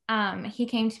 And he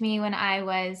came to me when I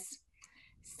was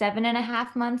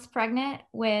 7.5 months pregnant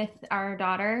with our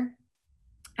daughter,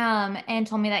 and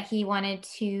told me that he wanted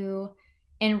to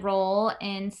enroll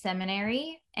in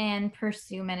seminary and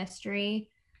pursue ministry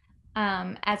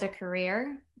as a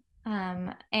career.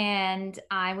 And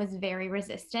I was very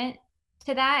resistant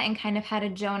to that, and kind of had a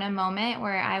Jonah moment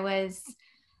where I was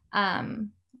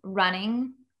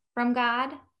running from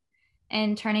God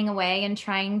and turning away and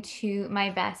trying to my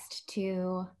best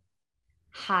to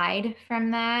hide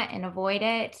from that and avoid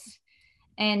it.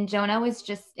 And Jonah was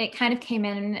it kind of came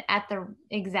in at the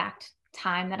exact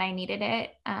time that I needed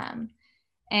it.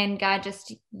 And God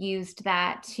just used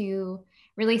that to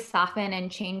really soften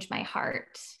and change my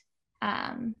heart,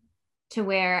 to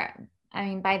where,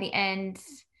 by the end,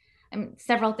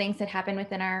 several things had happened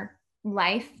within our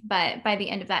life, but by the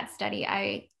end of that study,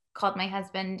 I called my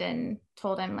husband and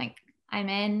told him, like, I'm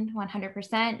in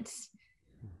 100%.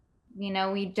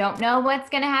 We don't know what's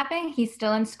going to happen. He's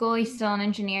still in school. He's still an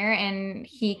engineer, and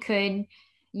he could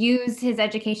use his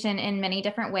education in many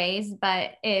different ways.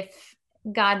 But if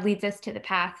God leads us to the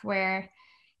path where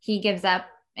he gives up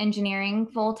engineering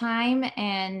full-time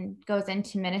and goes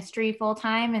into ministry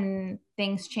full-time, and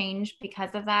things change because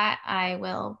of that, I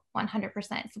will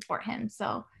 100% support him.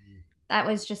 So that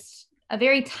was just a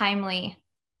very timely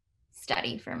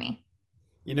study for me.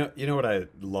 You know what I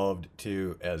loved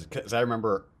too, because I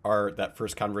remember that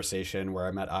first conversation where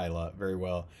I met Isla very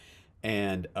well,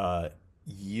 and though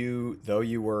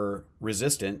you were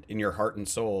resistant in your heart and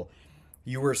soul,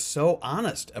 you were so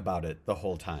honest about it the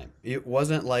whole time. It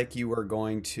wasn't like you were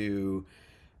going to.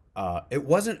 It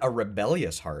wasn't a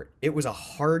rebellious heart. It was a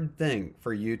hard thing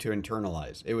for you to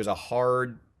internalize. It was a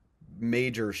hard,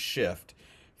 major shift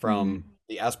from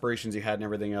the aspirations you had and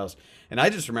everything else. And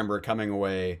I just remember coming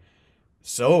away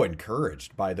so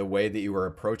encouraged by the way that you were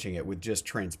approaching it with just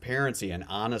transparency and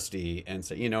honesty. And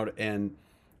so, and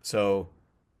so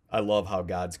I love how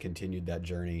God's continued that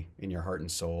journey in your heart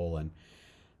and soul. And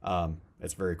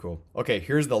it's very cool. Okay,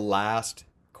 here's the last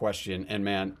question. And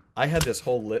man, I had this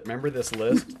whole list. Remember this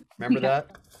list? Remember Yeah.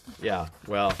 that? Yeah.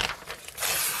 Well,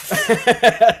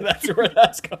 that's where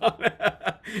that's gone.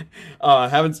 I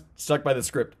haven't stuck by the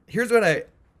script. Here's what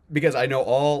because I know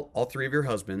all three of your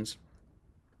husbands,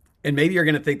 and maybe you're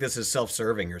going to think this is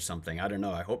self-serving or something. I don't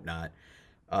know. I hope not.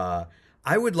 Uh,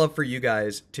 I would love for you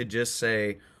guys to just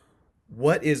say,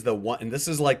 what is the one, and this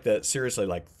is like seriously,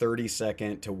 like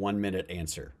 30-second to 1 minute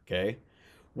answer. Okay.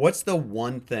 What's the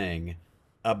one thing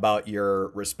about your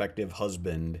respective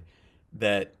husband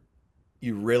that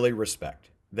you really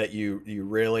respect, that you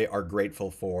really are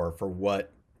grateful for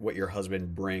what your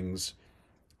husband brings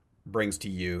to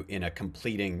you in a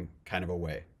completing kind of a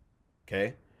way.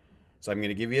 Okay? So I'm going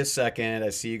to give you a second. I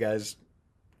see you guys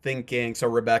thinking. So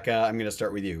Rebecca, I'm going to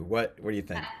start with you. What do you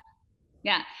think?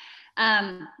 Yeah.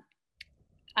 Um,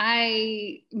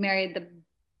 I married the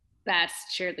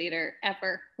best cheerleader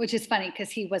ever, which is funny because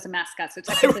he was a mascot. So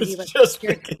I technically he was was just a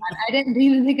cheerleader. thinking. I didn't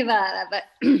even think about that,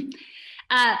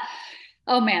 but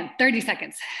oh man, 30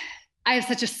 seconds. I have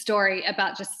such a story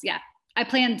about I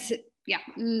planned to, that's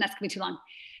gonna be too long.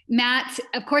 Matt,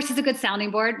 of course, is a good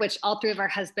sounding board, which all three of our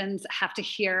husbands have to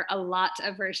hear a lot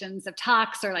of versions of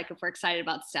talks or like if we're excited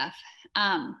about stuff.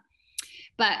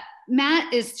 But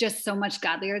Matt is just so much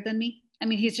godlier than me. I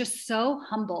mean, he's just so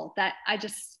humble that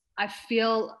I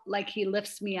feel like he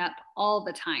lifts me up all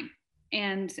the time.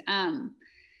 And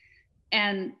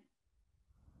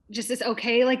just is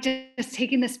okay, like just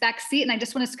taking this back seat. And I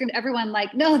just want to scream to everyone,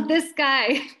 like, no, this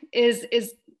guy is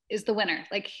the winner.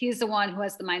 Like he's the one who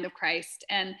has the mind of Christ,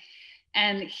 and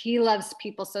he loves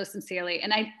people so sincerely.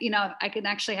 And I can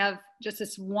actually have just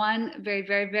this one very,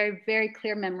 very, very, very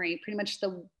clear memory, pretty much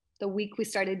the week we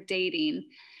started dating.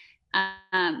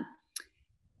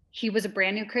 He was a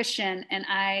brand new Christian, and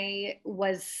I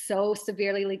was so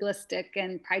severely legalistic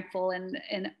and prideful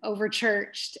and over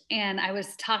churched. And I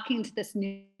was talking to this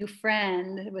new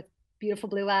friend with beautiful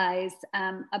blue eyes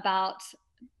about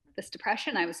this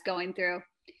depression I was going through.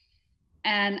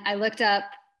 And I looked up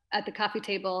at the coffee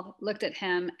table, looked at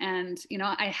him, and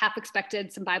I half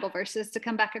expected some Bible verses to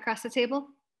come back across the table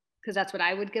because that's what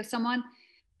I would give someone.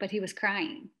 But he was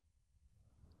crying.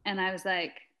 And I was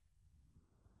like,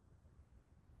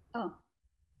 oh,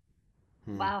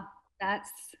 wow, that's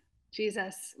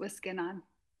Jesus with skin on.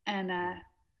 And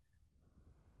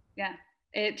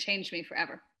it changed me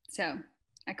forever. So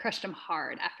I crushed him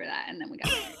hard after that, and then we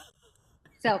got married.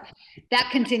 So that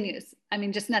continues. I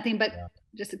mean, just nothing but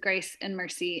just grace and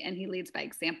mercy, and he leads by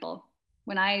example.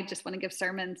 When I just want to give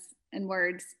sermons and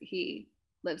words, he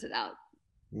lives it out.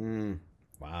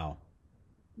 Wow.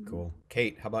 Cool.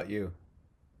 Kate, how about you?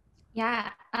 Yeah.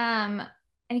 I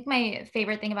think my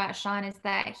favorite thing about Sean is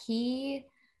that he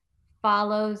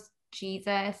follows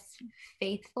Jesus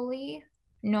faithfully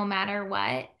no matter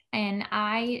what. And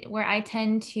where I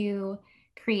tend to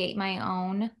create my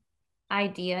own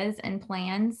ideas and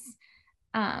plans,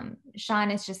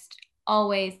 Sean is just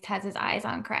always has his eyes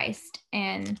on Christ.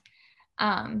 And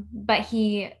but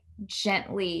he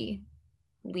gently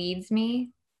leads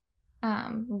me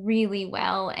really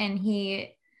well. And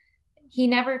he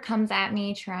never comes at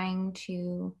me trying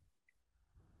to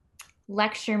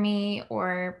lecture me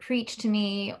or preach to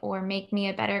me or make me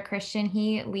a better Christian.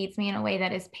 He leads me in a way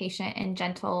that is patient and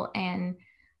gentle and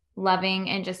loving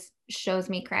and just shows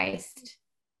me Christ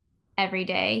every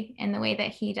day in the way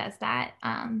that he does that.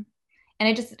 And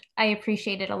I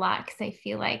appreciate it a lot because I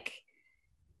feel like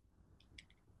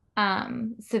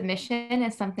submission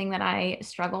is something that I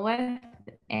struggle with.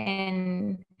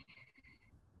 And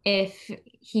if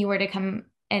he were to come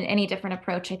in any different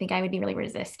approach, I think I would be really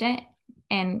resistant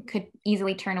and could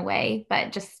easily turn away.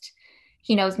 But just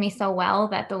he knows me so well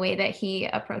that the way that he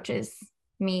approaches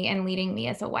me and leading me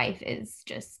as a wife is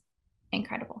just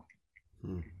incredible.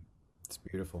 It's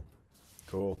beautiful.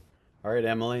 Cool. All right,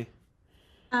 Emily.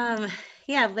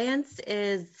 Lance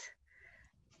is,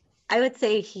 I would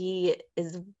say he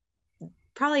is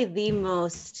probably the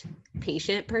most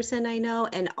patient person I know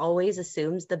and always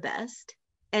assumes the best.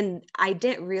 And I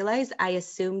didn't realize I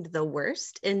assumed the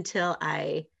worst until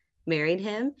I married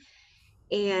him.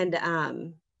 And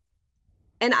I'm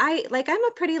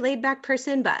a pretty laid back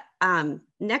person, but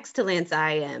next to Lance,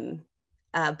 I am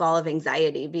a ball of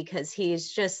anxiety because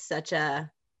he's just such a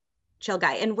chill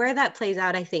guy. And where that plays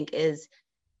out, I think, is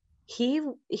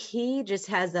he just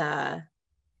has a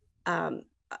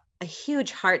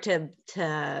huge heart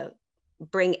to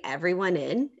bring everyone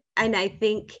in. And I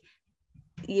think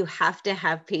you have to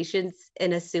have patience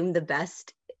and assume the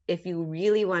best if you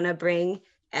really want to bring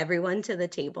everyone to the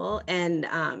table. And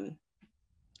an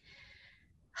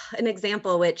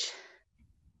example, which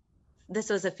this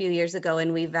was a few years ago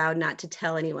and we vowed not to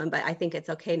tell anyone, but I think it's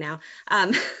okay now.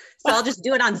 So I'll just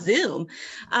do it on Zoom.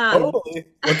 Totally.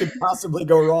 What could possibly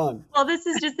go wrong? Well, this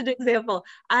is just an example.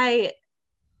 I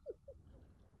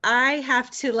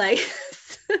have to like,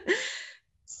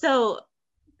 so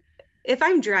if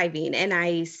I'm driving and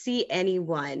I see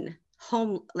anyone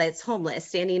that's homeless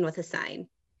standing with a sign,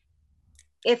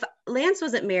 if Lance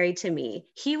wasn't married to me,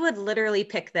 he would literally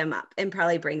pick them up and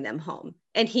probably bring them home.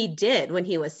 And he did when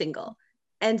he was single.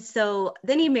 And so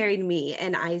then he married me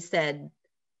and I said,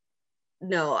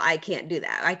 no, I can't do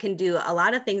that. I can do a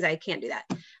lot of things. I can't do that.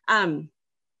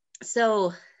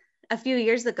 So a few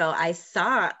years ago, I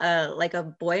saw like a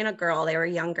boy and a girl, they were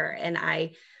younger. And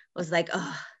I was like,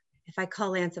 oh, if I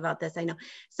call Lance about this, I know.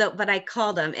 So, but I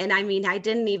called him and I mean, I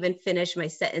didn't even finish my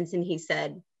sentence. And he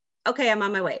said, okay, I'm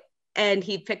on my way. And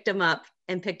he picked him up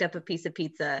and picked up a piece of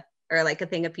pizza or like a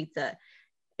thing of pizza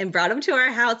and brought him to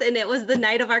our house. And it was the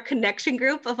night of our connection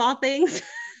group of all things.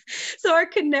 So our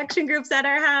connection group's at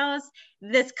our house.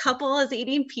 This couple is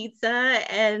eating pizza.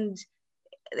 And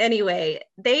anyway,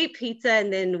 they ate pizza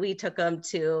and then we took them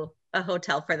to a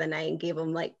hotel for the night and gave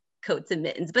them like coats and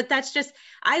mittens. But that's just,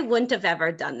 I wouldn't have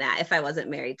ever done that if I wasn't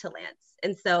married to Lance.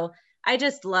 And so I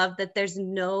just love that there's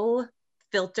no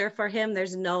filter for him.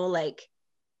 There's no like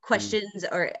questions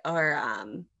or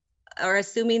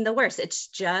assuming the worst. It's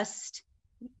just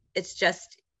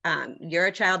you're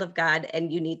a child of God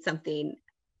and you need something,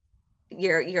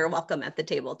 you're welcome at the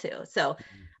table too. So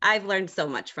I've learned so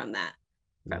much from that,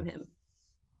 from him.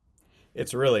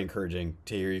 It's really encouraging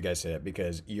to hear you guys say that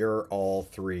because you're all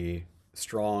three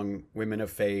strong women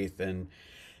of faith and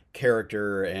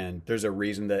character, and there's a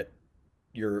reason that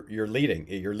you're leading.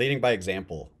 You're leading by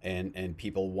example, and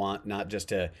people want not just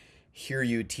to hear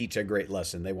you teach a great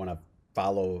lesson. They want to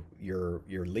follow your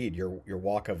lead, your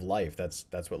walk of life.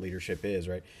 That's what leadership is,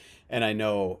 right? And I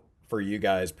know for you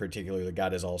guys particularly,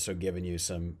 God has also given you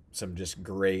some just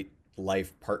great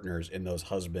life partners in those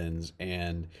husbands,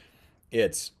 and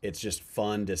it's just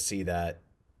fun to see that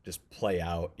just play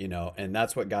out, and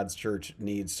that's what God's church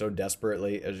needs so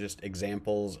desperately, is just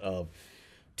examples of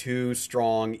two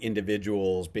strong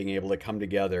individuals being able to come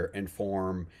together and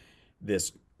form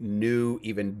this new,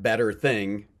 even better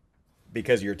thing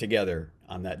because you're together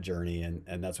on that journey,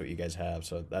 and that's what you guys have.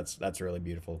 So that's really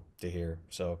beautiful to hear.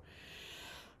 So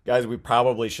guys, we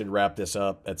probably should wrap this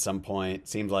up at some point.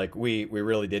 Seems like we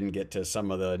really didn't get to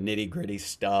some of the nitty-gritty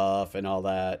stuff and all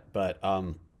that, but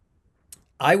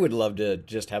I would love to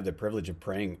just have the privilege of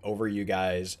praying over you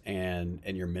guys and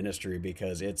your ministry,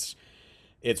 because it's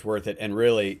worth it. And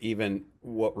really, even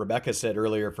what Rebecca said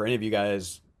earlier, for any of you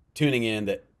guys tuning in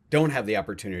that don't have the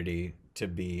opportunity to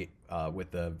be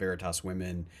with the Veritas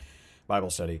Women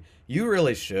Bible Study, you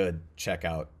really should check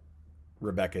out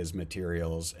Rebecca's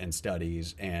materials and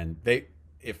studies. And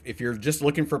if you're just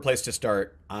looking for a place to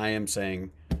start, I am saying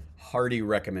hearty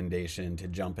recommendation to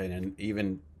jump in. And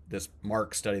even this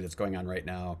Mark study that's going on right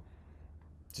now,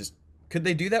 just could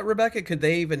they do that, Rebecca? Could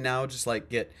they even now just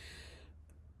like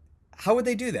how would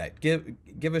they do that?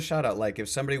 Give a shout out. Like if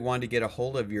somebody wanted to get a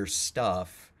hold of your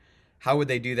stuff, how would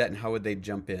they do that and how would they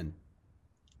jump in?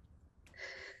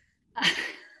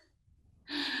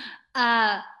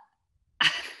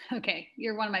 Okay,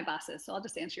 you're one of my bosses, so I'll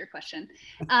just answer your question.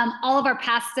 All of our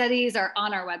past studies are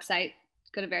on our website.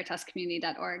 Go to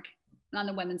veritascommunity.org. And on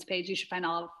the women's page, you should find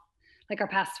all of our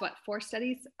past, 4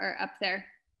 studies are up there.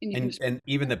 And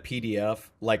even the PDF,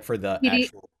 like for the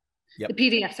actual. Yep. The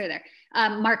PDFs are there.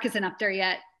 Mark isn't up there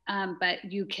yet, but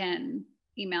you can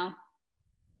email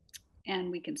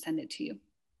and we can send it to you.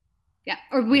 Yeah,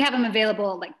 or we have them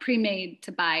available like pre-made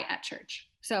to buy at church.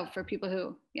 So for people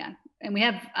who, and we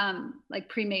have like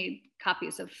pre-made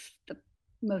copies of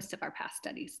most of our past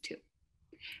studies too.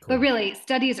 Cool. But really,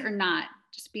 studies are not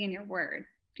just be in your word.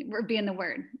 We're being the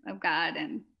word of God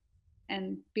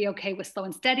and be okay with slow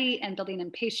and steady and building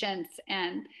in patience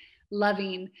and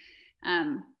loving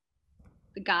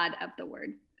the God of the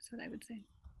word. That's what I would say.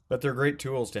 But they're great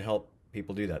tools to help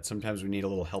people do that. Sometimes we need a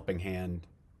little helping hand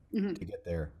to get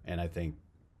there. And I think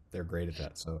they're great at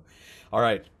that. So, all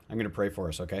right, I'm going to pray for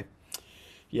us, okay?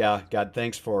 Yeah, God,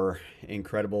 thanks for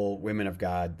incredible women of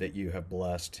God that you have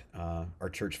blessed our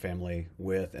church family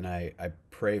with. And I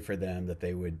pray for them that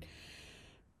they would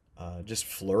just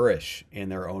flourish in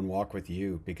their own walk with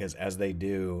you, because as they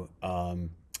do,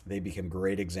 they become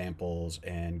great examples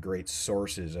and great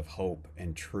sources of hope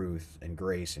and truth and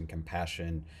grace and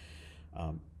compassion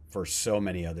for so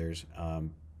many others.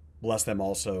 bless them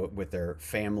also with their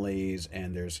families.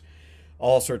 And there's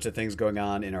all sorts of things going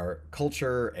on in our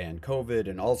culture and COVID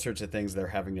and all sorts of things they're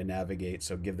having to navigate.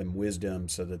 So give them wisdom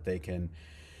so that they can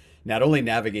not only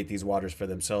navigate these waters for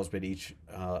themselves, but each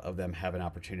of them have an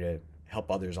opportunity to help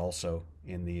others also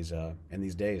in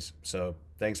these days. So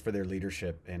thanks for their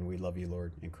leadership, and we love you,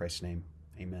 Lord, in Christ's name.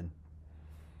 Amen.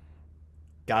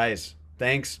 Guys,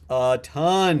 thanks a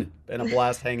ton. Been a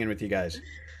blast hanging with you guys.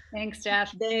 Thanks,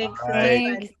 Josh. Thanks. All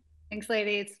right. Thanks,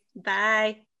 ladies.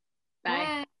 Bye. Bye.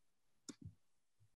 Bye.